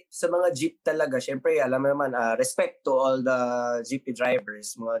kasi sa mga jeep talaga, syempre, alam mo naman, respect to all the jeepney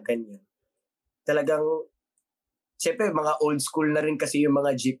drivers, mga ganyan. Talagang, syempre, mga old school na rin kasi yung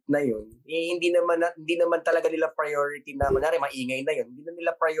mga jeep na yun. Hindi naman talaga nila priority na, manari, maingay na yun. Hindi na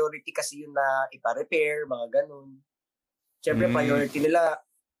nila priority kasi yun na ipa-repair, mga ganun. Syempre, ang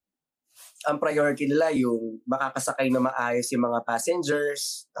priority nila yung makakasakay na maayos yung mga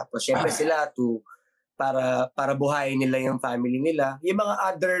passengers. Tapos, syempre, sila para buhayin nila yung family nila. Yung mga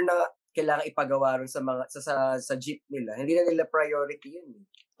other na kailangan ipagawa rin sa jeep nila, hindi na nila priority yun.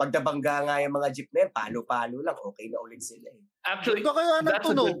 Pag nabangga nga yung mga jeep na yun, palo-palo lang, okay na ulit sila. Actually, Kaya that's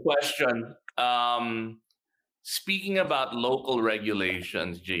a tunog. good question. Speaking about local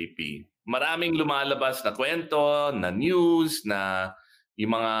regulations, JP, maraming lumalabas na kwento, na news, na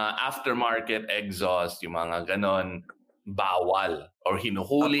yung mga aftermarket exhaust, yung mga ganon, bawal or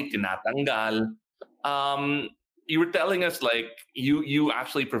hinuhuli, tinatanggal. You were telling us like you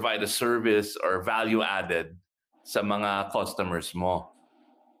actually provide a service or value added sa mga customers mo.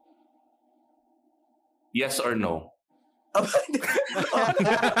 Yes or no?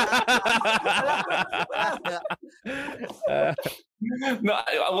 No,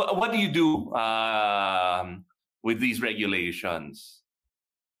 what do you do with these regulations?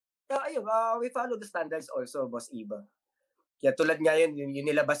 We follow the standards also, Boss Iba. Kaya tulad ngayon, yung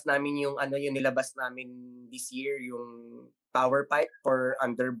nilabas namin this year, yung power pipe for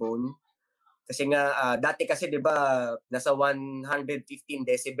underbone. Kasi nga, dati kasi 'di ba nasa 115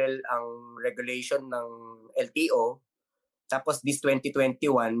 decibel ang regulation ng LTO. Tapos this 2021,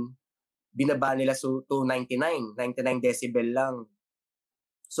 binaba nila to 99 decibel lang.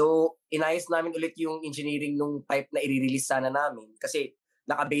 So, inayos namin ulit yung engineering nung pipe na i-release sana namin. Kasi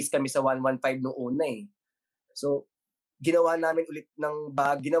naka-base kami sa 115 nung una eh. So, ginawan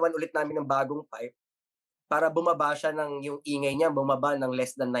ulit namin ng bagong pipe para bumaba siya yung ingay niya, bumaba ng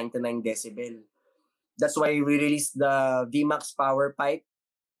less than 99 decibel. That's why we released the VMAX power pipe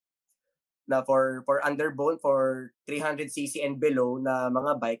na for underbone for 300cc and below na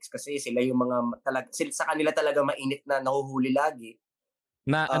mga bikes kasi sila yung mga sa kanila talaga mainit na nahuhuli lagi.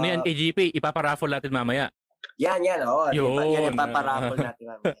 Na ano yan, AGP, ipaparaffle natin mamaya. Yan. Oo, yan ipaparaffle natin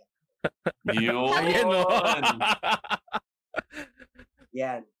mamaya. Yun. Ayan, no?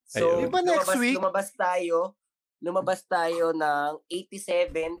 Yan. So, Diba next week? lumabas tayo ng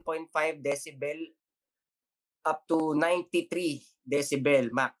 87.5 decibel up to 93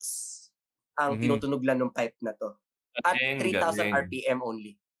 decibel max ang tinutunog lang ng pipe na to. At 3,000 RPM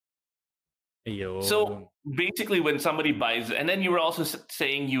only. Ayun. So basically, when somebody buys, and then you were also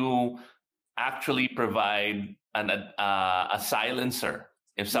saying you actually provide a silencer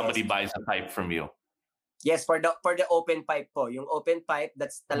if somebody buys a pipe from you. Yes, for the open pipe po. Yung open pipe,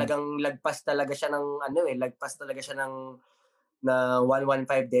 that's talagang lagpas talaga siya ng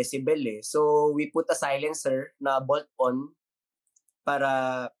 115 decibel eh. So we put a silencer na bolt on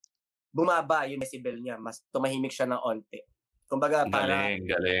para bumaba yung decibel niya, mas tumahimik siya ng onte. Kumbaga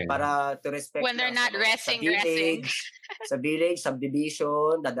para to respect when they're not resting. Sa village,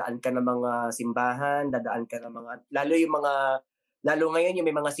 subdivision, dadaan ka ng mga simbahan, dadaan ka ng mga lalo ngayon yung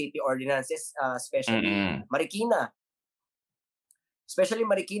may mga city ordinances, especially Marikina. Especially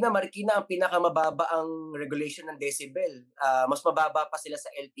Marikina ang pinakamababa ang regulation ng decibel. Mas mababa pa sila sa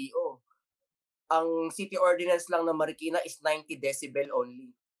LTO. Ang city ordinance lang ng Marikina is 90 decibel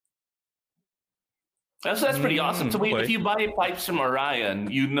only. So that's pretty awesome. So if you buy pipes from Orion,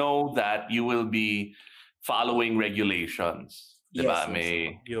 you know that you will be following regulations. Diba?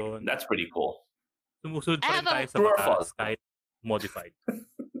 That's pretty cool. Sumusunod pa rin tayo sa batas kahit modified.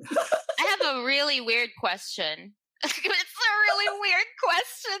 I have a really weird question. It's a really weird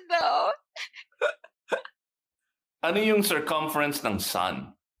question though. Ano yung circumference ng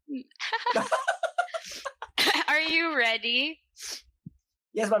sun? Are you ready?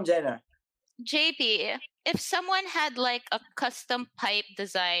 Yes, Ma'am Jenna. JP, if someone had like a custom pipe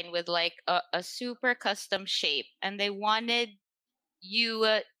design with like a super custom shape and they wanted you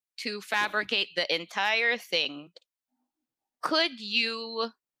to fabricate the entire thing, could you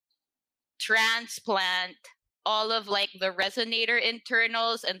transplant all of like the resonator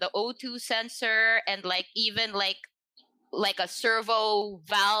internals and the O2 sensor and like even like a servo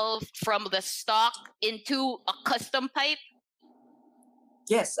valve from the stock into a custom pipe?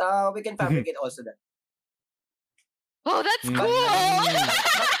 Yes, we can fabricate also that. Oh, that's cool.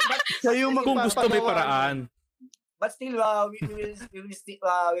 But So yung Kung gusto may paraan. But still, we will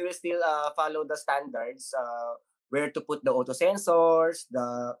still follow the standards. Where to put the auto sensors,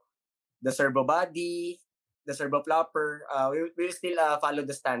 the servo body, the servo flopper. We will still follow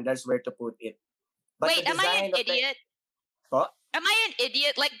the standards where to put it. But wait, am I an idiot? Am I an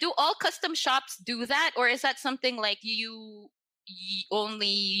idiot? Like, do all custom shops do that, or is that something like only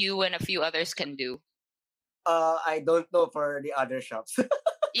you and a few others can do? I don't know for the other shops.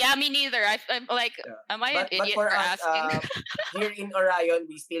 Yeah, me neither. I'm like, am I an idiot for asking? Here in Orion,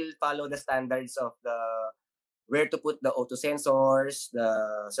 we still follow the standards of where to put the auto sensors,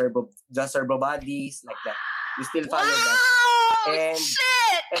 the servo bodies, like that. We still follow that. And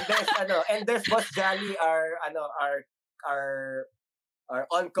shit! And there's Boss Jolly, our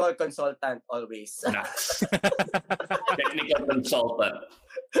on-call consultant always. Technical consultant.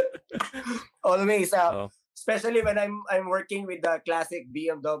 Always. Especially when I'm working with the classic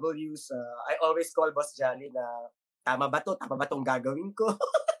BMWs, I always call Boss Jolly na tama ba tong gagawin ko?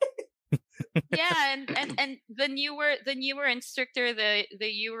 Yeah, and the newer and stricter the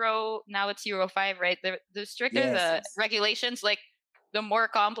Euro, now it's Euro 5, right? The stricter the regulations, like the more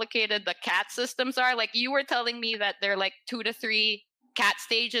complicated the CAT systems are. Like you were telling me that there are like 2 to 3 CAT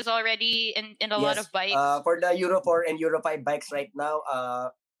stages already in a lot of bikes. For the Euro 4 and Euro 5 bikes right now,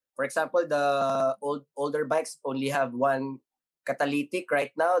 for example, the older bikes only have one catalytic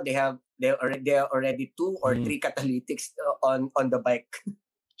right now. They are already 2 or 3 catalytics on the bike.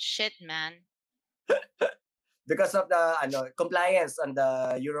 Shit, man. Because of the compliance on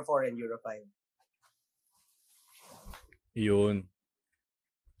the Euro 4 and Euro 5. Yun.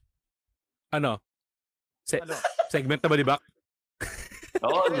 Ano? Ano? Segment na ba, di ba?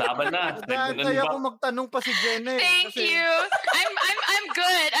 Oo, laban na. Nag-aantay ako magtanong pa si Jenna. Thank you. I'm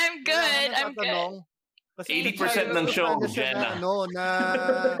good. I'm good. I'm good. Kasi 80% ng show, Jenna. Na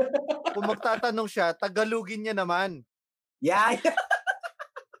kung magtatanong siya, Tagalogin niya naman. Yeah.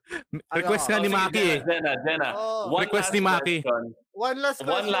 Request nga ni Maki eh. Jenna. Request ni Maki. One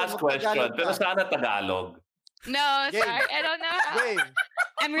last question. Pero sana Tagalog. No, sorry. I don't know.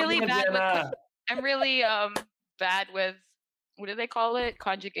 I'm really bad with. I'm really bad with. What do they call it?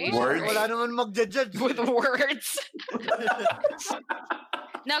 Conjugation. Words? Wala naman mag-judge with words.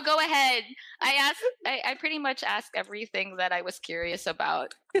 No, go ahead. I pretty much asked everything that I was curious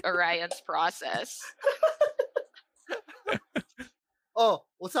about Orion's process.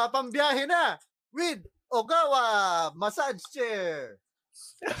 Usapang biyahe na with Ogawa Massage Chair.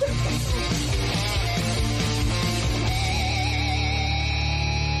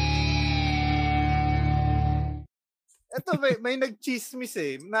 Ito, may nag-chismis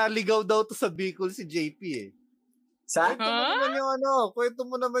eh. Naligaw daw to sa Bicol si JP eh. Kwento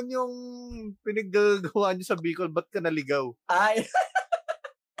mo naman yung pinaggagawa niyo sa Bicol. Ba't ka naligaw? Ay.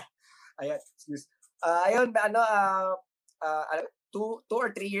 Ayan, excuse. Ayun, 2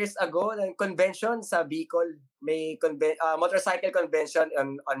 or 3 years ago, convention sa Bicol. May motorcycle convention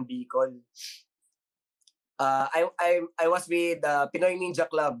on Bicol. I was with Pinoy Ninja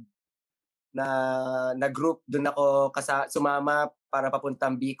Club na group. Doon ako sumama para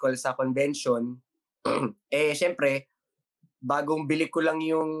papuntang Bicol sa convention. Syempre, bagong bili ko lang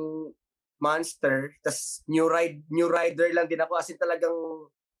yung Monster, tas new rider lang din ako, as in talagang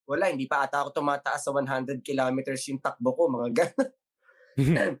wala, hindi pa ata ako tumataas sa 100 kilometers yung takbo ko, mga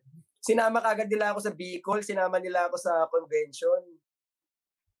ganun. Sinama kagad nila ako sa Bicol, sinama nila ako sa convention.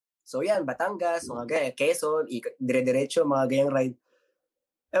 So yan, Batangas, mga ganyan, Quezon, dire-diretso, mga ganyang ride.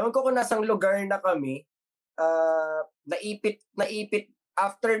 Ewan ko kung nasang lugar na kami, naipit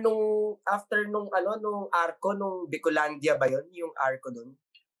after nung arko nung Bicolandia ba yun, yung arko doon.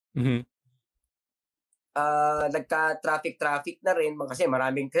 Mhm. Nagka-traffic na rin kasi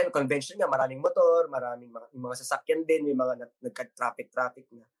maraming convention nga, maraming motor, maraming mga sasakyan din, may mga nagka-traffic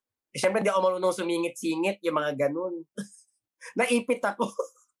na. Syempre hindi ako marunong sumingit-singit, yung mga ganun. Naipit ako.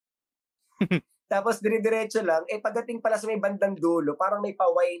 Tapos dire-diretso lang, pagdating pala sa may bandang dulo, parang may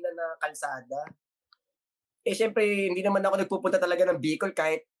paway na kalsada. Syempre, hindi naman ako nagpupunta talaga ng Bicol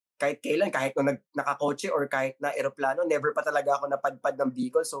kahit kailan, kahit nung nakakotse or kahit na eroplano, never pa talaga ako napadpad ng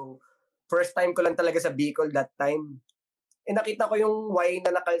Bicol. So, first time ko lang talaga sa Bicol that time. Nakita ko yung Y na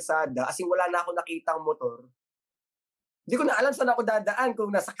nakalsada, as in wala na ako nakitang motor. Hindi ko na alam saan ako dadaan,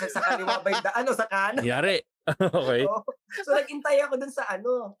 kung sa kaliwa ba yung daan o sa kanan. Yari. Okay. So, naghintay ako dun sa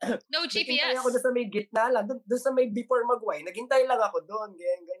No GPS. Naghintay ako dun sa may gitna lang, dun sa may before mag-Y, naghintay lang ako dun,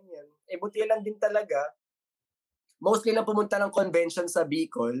 ganyan. Buti lang din talaga. Mostly lang pumunta ng convention sa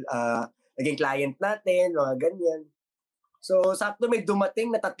Bicol, naging client natin, mga ganyan. So, sakto may dumating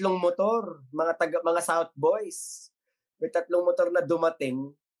na 3 motor, mga South Boys. May 3 motor na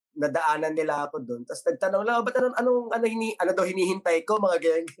dumating, nadaanan nila ako doon. Tapos nagtanong lang, ba't ano daw hinihintay ko, mga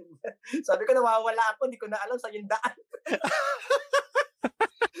ganyan. Sabi ko, nawawala ako, hindi ko na alam saan yung daan.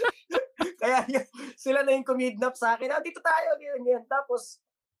 Kaya sila na yung kumidnap sa akin, dito tayo, ganyan. Tapos,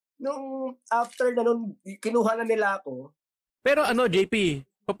 nung after na nun, kinuha na nila ako. Pero JP,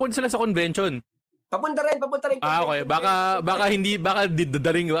 papunta sila sa convention. Papunta rin. Okay. Baka hindi pa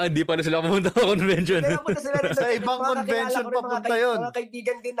na sila pumunta sa convention. Papunta sila rin. Sa ibang convention papunta yun. Mga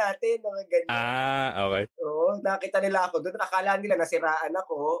kaibigan din natin, mga ganyan. Okay. Oo, nakita nila ako doon. Akala nila nasiraan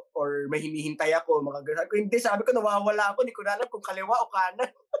ako or may hinihintay ako, mga ganyan. Hindi, sabi ko nawawala ako, hindi ko na alam kung kaliwa o kanan.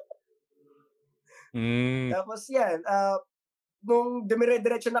 Tapos yan, nung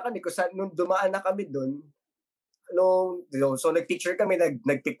dumire-diretso na kami, nung dumaan na kami doon, so nag-picture kami,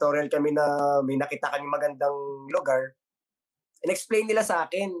 nag-pictorial kami na may nakita kami magandang lugar. In-explain nila sa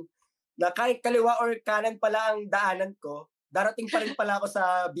akin na kahit kaliwa or kanan pala ang daanan ko, darating pa rin pala ako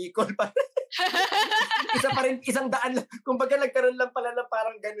sa Bicol pa. Isang daan lang. Kumbaga nagkaroon lang pala ng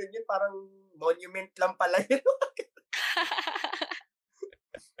parang ganun yun, parang monument lang pala yun.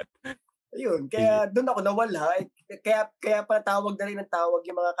 Ayun, kaya doon ako nawala. Kaya pa tawag na rin ng tawag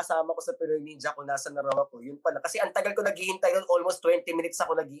yung mga kasama ko sa Pinoy Ninja kung nasa na raw ako. Yun pala. Kasi ang tagal ko naghihintay doon. Almost 20 minutes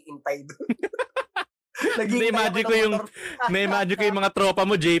ako naghihintay doon. Na-imagine ko yung mga tropa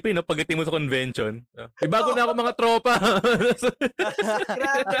mo, JP, no? Pagdating mo sa convention. May bago na ako mga tropa.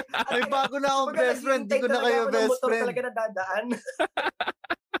 May bago na akong best friend. Di ko na kayo best friend. Talaga nadadaan.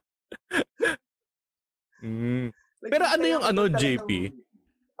 Pero ano yung JP?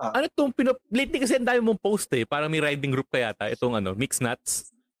 Ano itong lately kasi ang dami mong post eh. Parang may riding group ka yata. Itong Mixed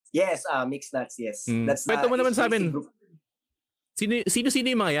Nuts. Yes, Mixed Nuts, yes. That's Kwento mo naman sa amin. group. Sino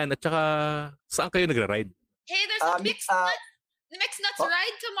yung mga yan? At saka saan kayo nagra-ride? Hey, there's a Mixed Nuts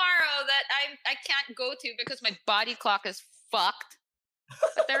ride tomorrow that I can't go to because my body clock is fucked.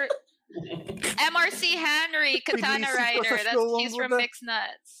 But there MRC Henry, Katana Rider. He's from Mixed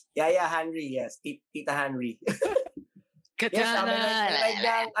Nuts. Yeah, Henry, yes. Tita Henry. Katana.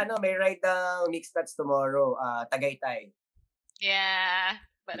 Yes, may ride ng Mixed Nuts tomorrow, Tagaytay. Yeah,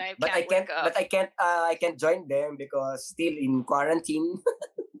 but I can't join them because still in quarantine.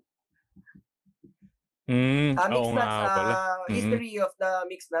 Mixed Nuts, history of the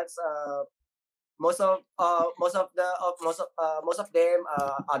Mixed Nuts, most of them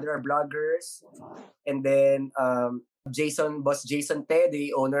other bloggers, and then Boss Jason Te,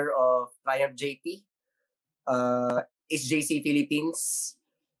 the owner of Triumph JP, is JC Philippines,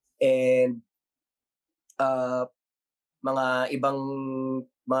 and mga ibang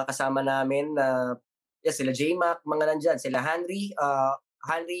mga kasama namin na sila J-Mac, mga nandyan, sila Henry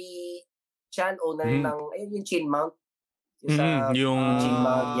Chan, owner ng yung Chin Mount. Yung Chin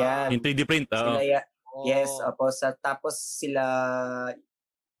Mount, yan. Yung 3D print. Yes, tapos sila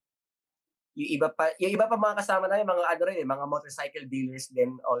yung iba pa mga kasama namin, mga motorcycle dealers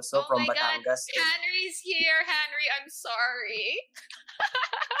din also from Batangas. God. Henry's here. Henry, I'm sorry.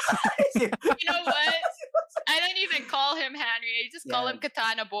 You know what? I don't even call him Henry. I just call him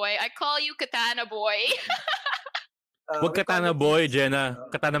Katana Boy. I call you Katana Boy. Huwag Katana Boy, Jenna.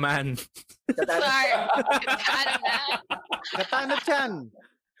 Katana Man. Sorry. Katana Man. Katana Chan.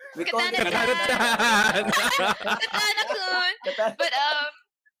 Katana Chan. Katana Kun. But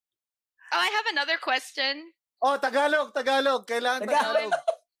I have another question. Tagalog. Kailangan Tagalog.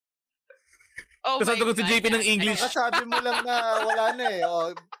 Oh my God. Si JP ng English. Sabi mo lang na wala na eh.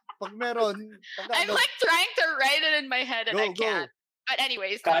 Pag meron, Tagalog. I'm like trying to write it in my head and I can't. But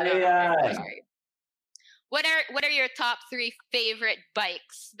anyways, sorry. What are your top 3 favorite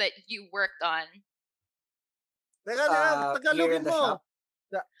bikes that you worked on? Tagalogin mo.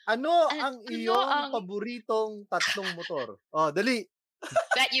 Ano ang iyong paboritong tatlong motor? Dali.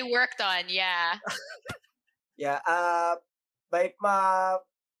 That you worked on, yeah. Yeah, my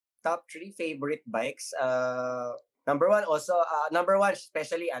top 3 favorite bikes. Number one,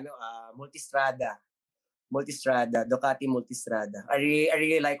 especially Multistrada, Ducati Multistrada. I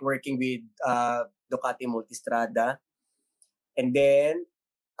really like working with Ducati Multistrada. And then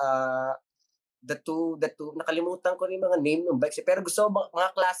the two nakalimutan ko rin mga name ng bikes, pero gusto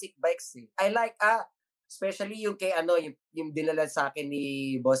mga classic bikes eh. I like especially yung kay yung dinala sa akin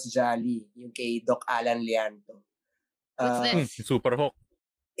ni Boss Jolly, yung kay Doc Alan Lianto. What's this? Super Hawk.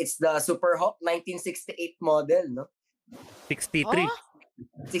 It's the Super Hawk 1968 model, no? 63.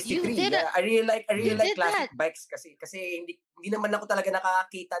 63. Yeah. I really like classic bikes kasi hindi naman ako talaga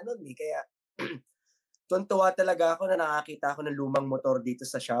nakakita noon eh, kaya tuntua talaga ako na nakakita ako ng lumang motor dito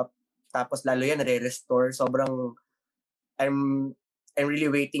sa shop. Tapos lalo yan re-restore. Sobrang I'm really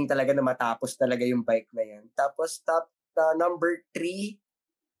waiting talaga na matapos talaga yung bike na yan. Tapos number 3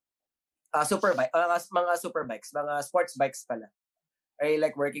 mga super bikes, mga sports bikes pala. I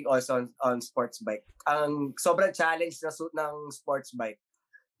like working also on sports bike. Ang sobrang challenge ng sports bike,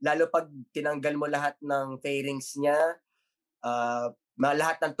 lalo pag tinanggal mo lahat ng fairings niya,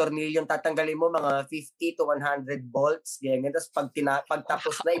 lahat ng tornilyong tatanggalin mo, mga 50 to 100 bolts, ganyan. Tapos pag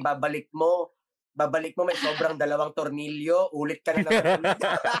tapos na, babalik mo, may sobrang 2 tornilyo, ulit ka na naman.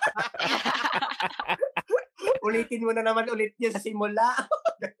 Ulitin mo na naman ulit niya sa simula.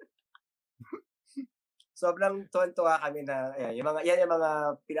 Sobrang tuwan-tuwa kami na yung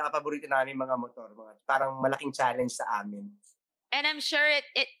mga pinaka-paborito namin mga motor, mga parang malaking challenge sa amin. And I'm sure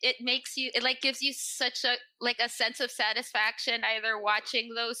it makes you, it like gives you such a sense of satisfaction either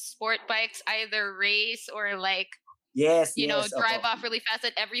watching those sport bikes either race or like drive off really fast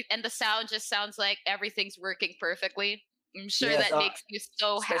and the sound just sounds like everything's working perfectly. I'm sure that makes you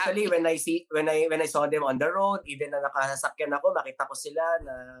so especially happy. when I saw them on the road, even na nakasasakyan ako, makita ko sila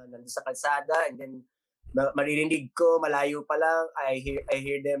na nandun sa kalsada, and then maririnig ko malayo pa lang, I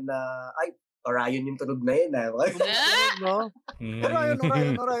hear them na Orion yung tunog na yun. Orion!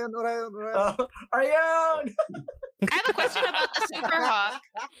 I have a question about the Super Hawk.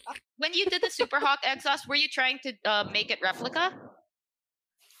 When you did the Super Hawk exhaust, were you trying to make it replica?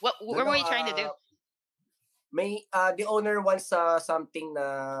 What were you trying to do? The owner wants something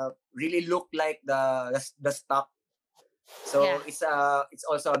na really look like the stock. So it's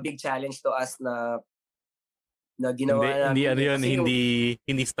also a big challenge to us na ginawa hindi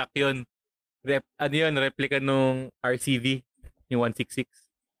stock yun. Replica nung RCV, yung 166.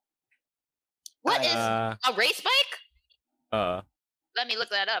 What is a race bike? Let me look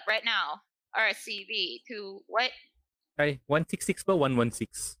that up right now. RCV to what? Ay, 166 ba?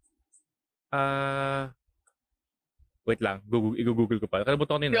 116. Wait lang. I-google ko pa.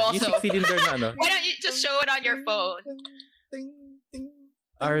 Kalimutan ko na yun. Yung 6-cylinder na ano. Why don't you just show it on your phone?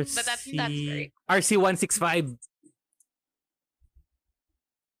 But that's great. RC165.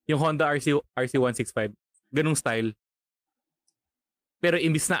 Yung Honda RC165. Ganung style. Pero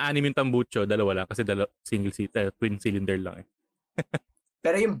imbis na 6 yung tambucho, 2 lang. Kasi single seat, twin cylinder lang eh.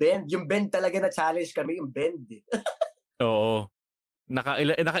 Pero yung bend talaga na challenge kami, yung bend. Oo.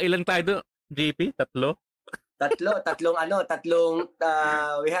 Nakailan tayo doon, JP? Tatlong,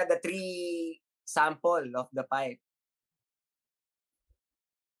 we had the 3 sample of the pipe.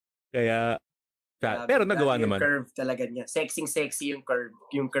 Kaya, pero nagawa naman. Yung curve talaga niya. Sexy yung curve.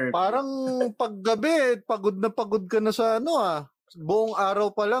 Parang paggabi, pagod ka na sa buong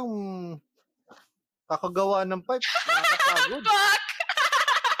araw pa lang kakagawa ng pipe. Nakakapagod.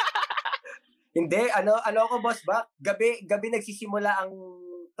 Hindi, ano ako, boss, gabi nagsisimula ang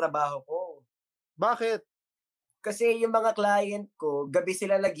trabaho ko. Bakit? Kasi yung mga client ko, gabi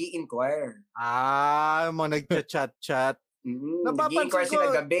sila nag-i-inquire. Yung mga nagchat-chat. Nag-i-inquire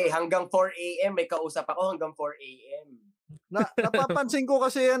sila gabi. Hanggang 4 a.m. May kausap ako hanggang 4 a.m. Napapansin ko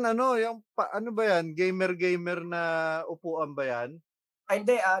kasi yan, yung, ano ba yan? Gamer na upuan ba yan? Ay,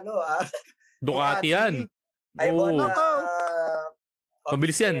 hindi, Ducati yan. I bought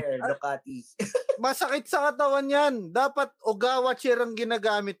mabilis yan. Ducati. Masakit sa katawan yan. Dapat Ogawa chair ang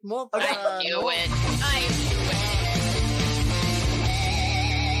ginagamit mo. Para, I knew it.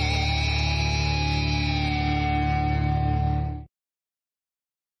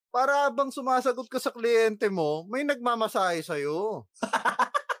 Para habang sumasagot ka sa kliyente mo, may nagmamasahe sa'yo.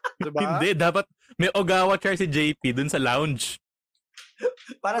 Diba? Hindi, dapat may Ogawa chair si JP dun sa lounge.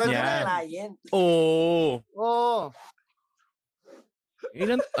 Para sa mga client. Oo.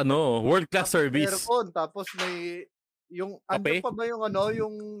 Ilan, world-class service. Aircon, tapos may, yung, ano pa ba yung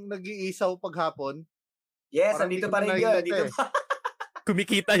yung nag-iisaw paghapon? Yes, andito pa rin yun.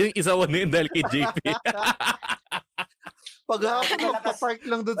 Kumikita yung isawan na yun dahil kay JP. Paghapon, magpa-park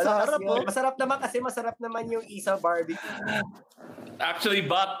lang dun sa harap. Masarap naman yung isaw barbecue. Actually,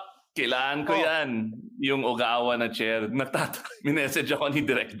 kailangan ko yan. Yung Ogawa na chair. Minessage ako ni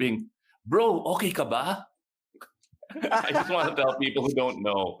Direct Bing. Bro, okay ka ba? I just want to tell people who don't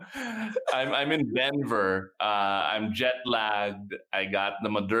know. I'm in Denver. I'm jet lagged. I got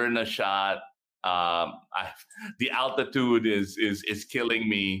the Moderna shot. The altitude is killing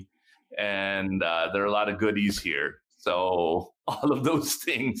me, and there are a lot of goodies here. So all of those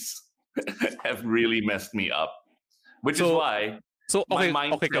things have really messed me up. Which is why my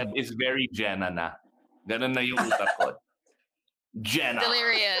mindset is very Jenna na. Ganun na yung utak ko. Jenna.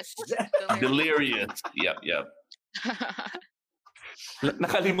 Delirious. Yep.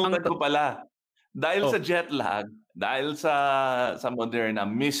 Nakalimutan ko pala. Dahil sa jet lag, dahil sa Moderna,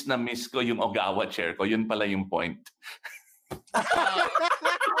 miss ko yung Ogawa chair ko. Yun pala yung point.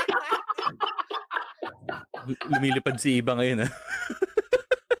 Lumilipad si Iba ngayon.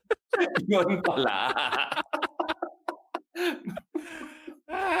 Yun pala.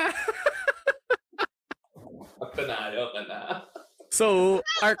 Panalo ka na. So,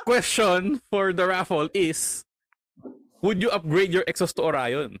 our question for the raffle is, would you upgrade your exhaust to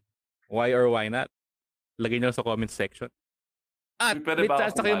Orion? Why or why not? Lagay nyo sa comment section. At may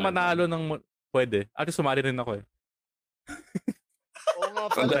chance na kayong manalo ng... Pwede. At sumali rin ako eh. Oo nga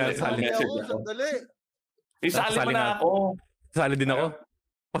pala. Sandali. Isali mo na ako. Sali din ako.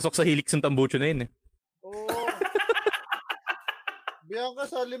 Pasok sa Helix ng tambucho na yun eh. Oo. Bianca,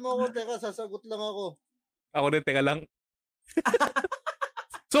 sali mo ako. Teka, sasagot lang ako. Ako rin, teka lang.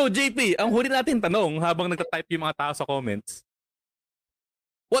 So, JP, ang huli natin tanong habang nagtatype yung mga tao sa comments,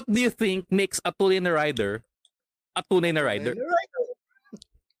 what do you think makes a tunay na rider a tunay na rider?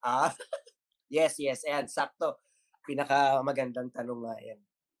 Yes. Ayan, sakto. Pinakamagandang tanong nga yan.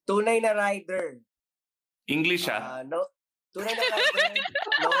 Tunay na rider. English no, tunay na rider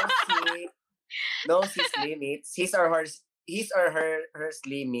knows his limits. His or her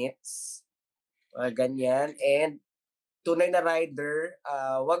limits. Ganyan. And tunay na rider,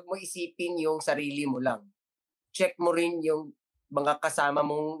 wag mo isipin yung sarili mo lang. Check mo rin yung mga kasama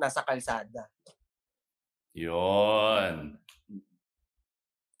mong nasa kalsada. Yun.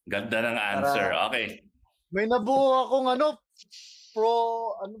 Ganda ng answer. Okay. May nabuo akong ano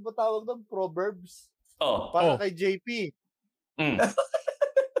ba tawag doon? Proverbs. Para kay JP.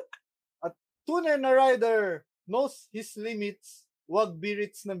 At tunay na rider knows his limits, wag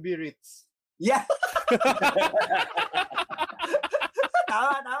birits ng birits. Yeah.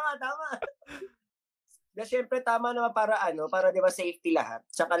 Tama. Na syempre tama naman para para 'di ba safety lahat.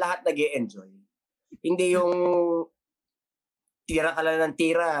 Tsaka lahat nag-e-enjoy. Hindi yung tira ka lang ng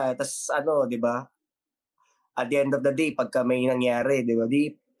tira tas 'di ba? At the end of the day pagka may nangyari, 'di ba?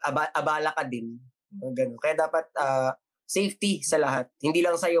 Di abala ka din. Ganun. Kaya dapat safety sa lahat. Hindi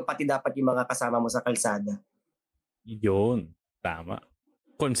lang sa'yo pati dapat yung mga kasama mo sa kalsada. Yun, tama.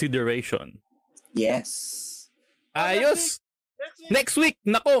 Consideration. Yes. Ayos. Next week,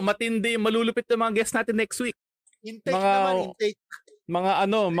 nako, matindi, malulupit ng mga guests natin next week. Intake naman, intake.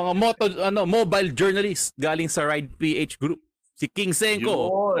 Mga mobile journalist galing sa Ride PH Group. Si King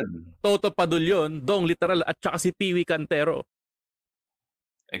Senko, Toto Padulyon, Dong Literal, at saka si Piwi Cantero.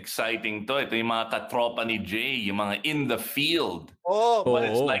 Exciting to. Ito yung mga katropa ni Jay, yung mga in the field. What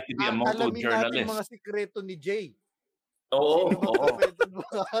it's like to be a moto journalist. Alamin natin mga sikreto ni Jay. Oo.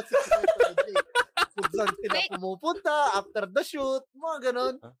 Kung saan sila pumupunta, after the shoot, mga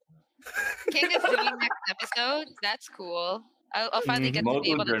ganun. King is doing next episode. That's cool. I'll finally get to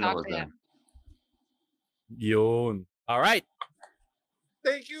be able to talk to him. Yun. Alright.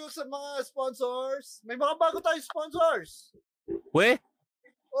 Thank you sa mga sponsors. May mga bago tayong sponsors.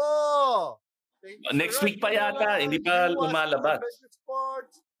 Next week pa yata. Hindi pa lumalabas.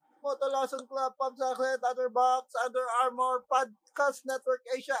 Sports, Motolason Club, Pamsaklet, Otherbox, Under Armour, Podcast Network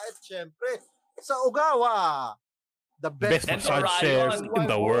Asia, at syempre, sa Ugawa. The best massage chairs in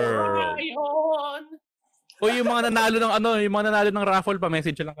the world. Orion! Yung mga nanalo ng raffle,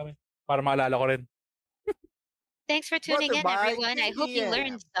 pa-message lang kami para maalala ko rin. Thanks for tuning in, everyone. I hope you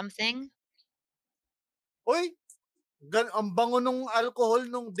learned something. Ang bango nung alcohol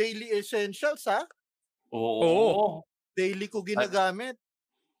nung Daily Essentials, ha? Oo. Daily ko ginagamit.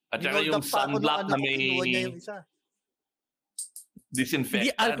 At saka yung sunblock na may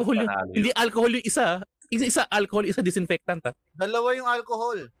disinfectant. Hindi alcohol yung isa. Isa alcohol, isa disinfectant. Ha? Dalawa yung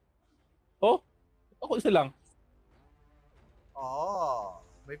alcohol. Ako isa lang.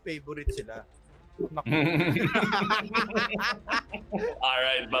 May favorite sila.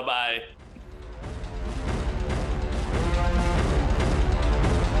 Alright, bye-bye.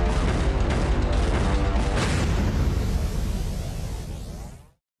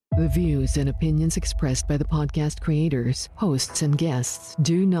 The views and opinions expressed by the podcast creators, hosts, and guests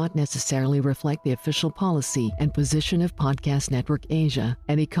do not necessarily reflect the official policy and position of Podcast Network Asia.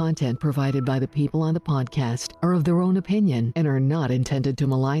 Any content provided by the people on the podcast are of their own opinion and are not intended to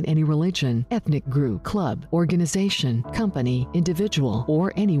malign any religion, ethnic group, club, organization, company, individual,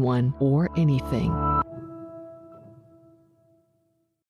 or anyone or anything.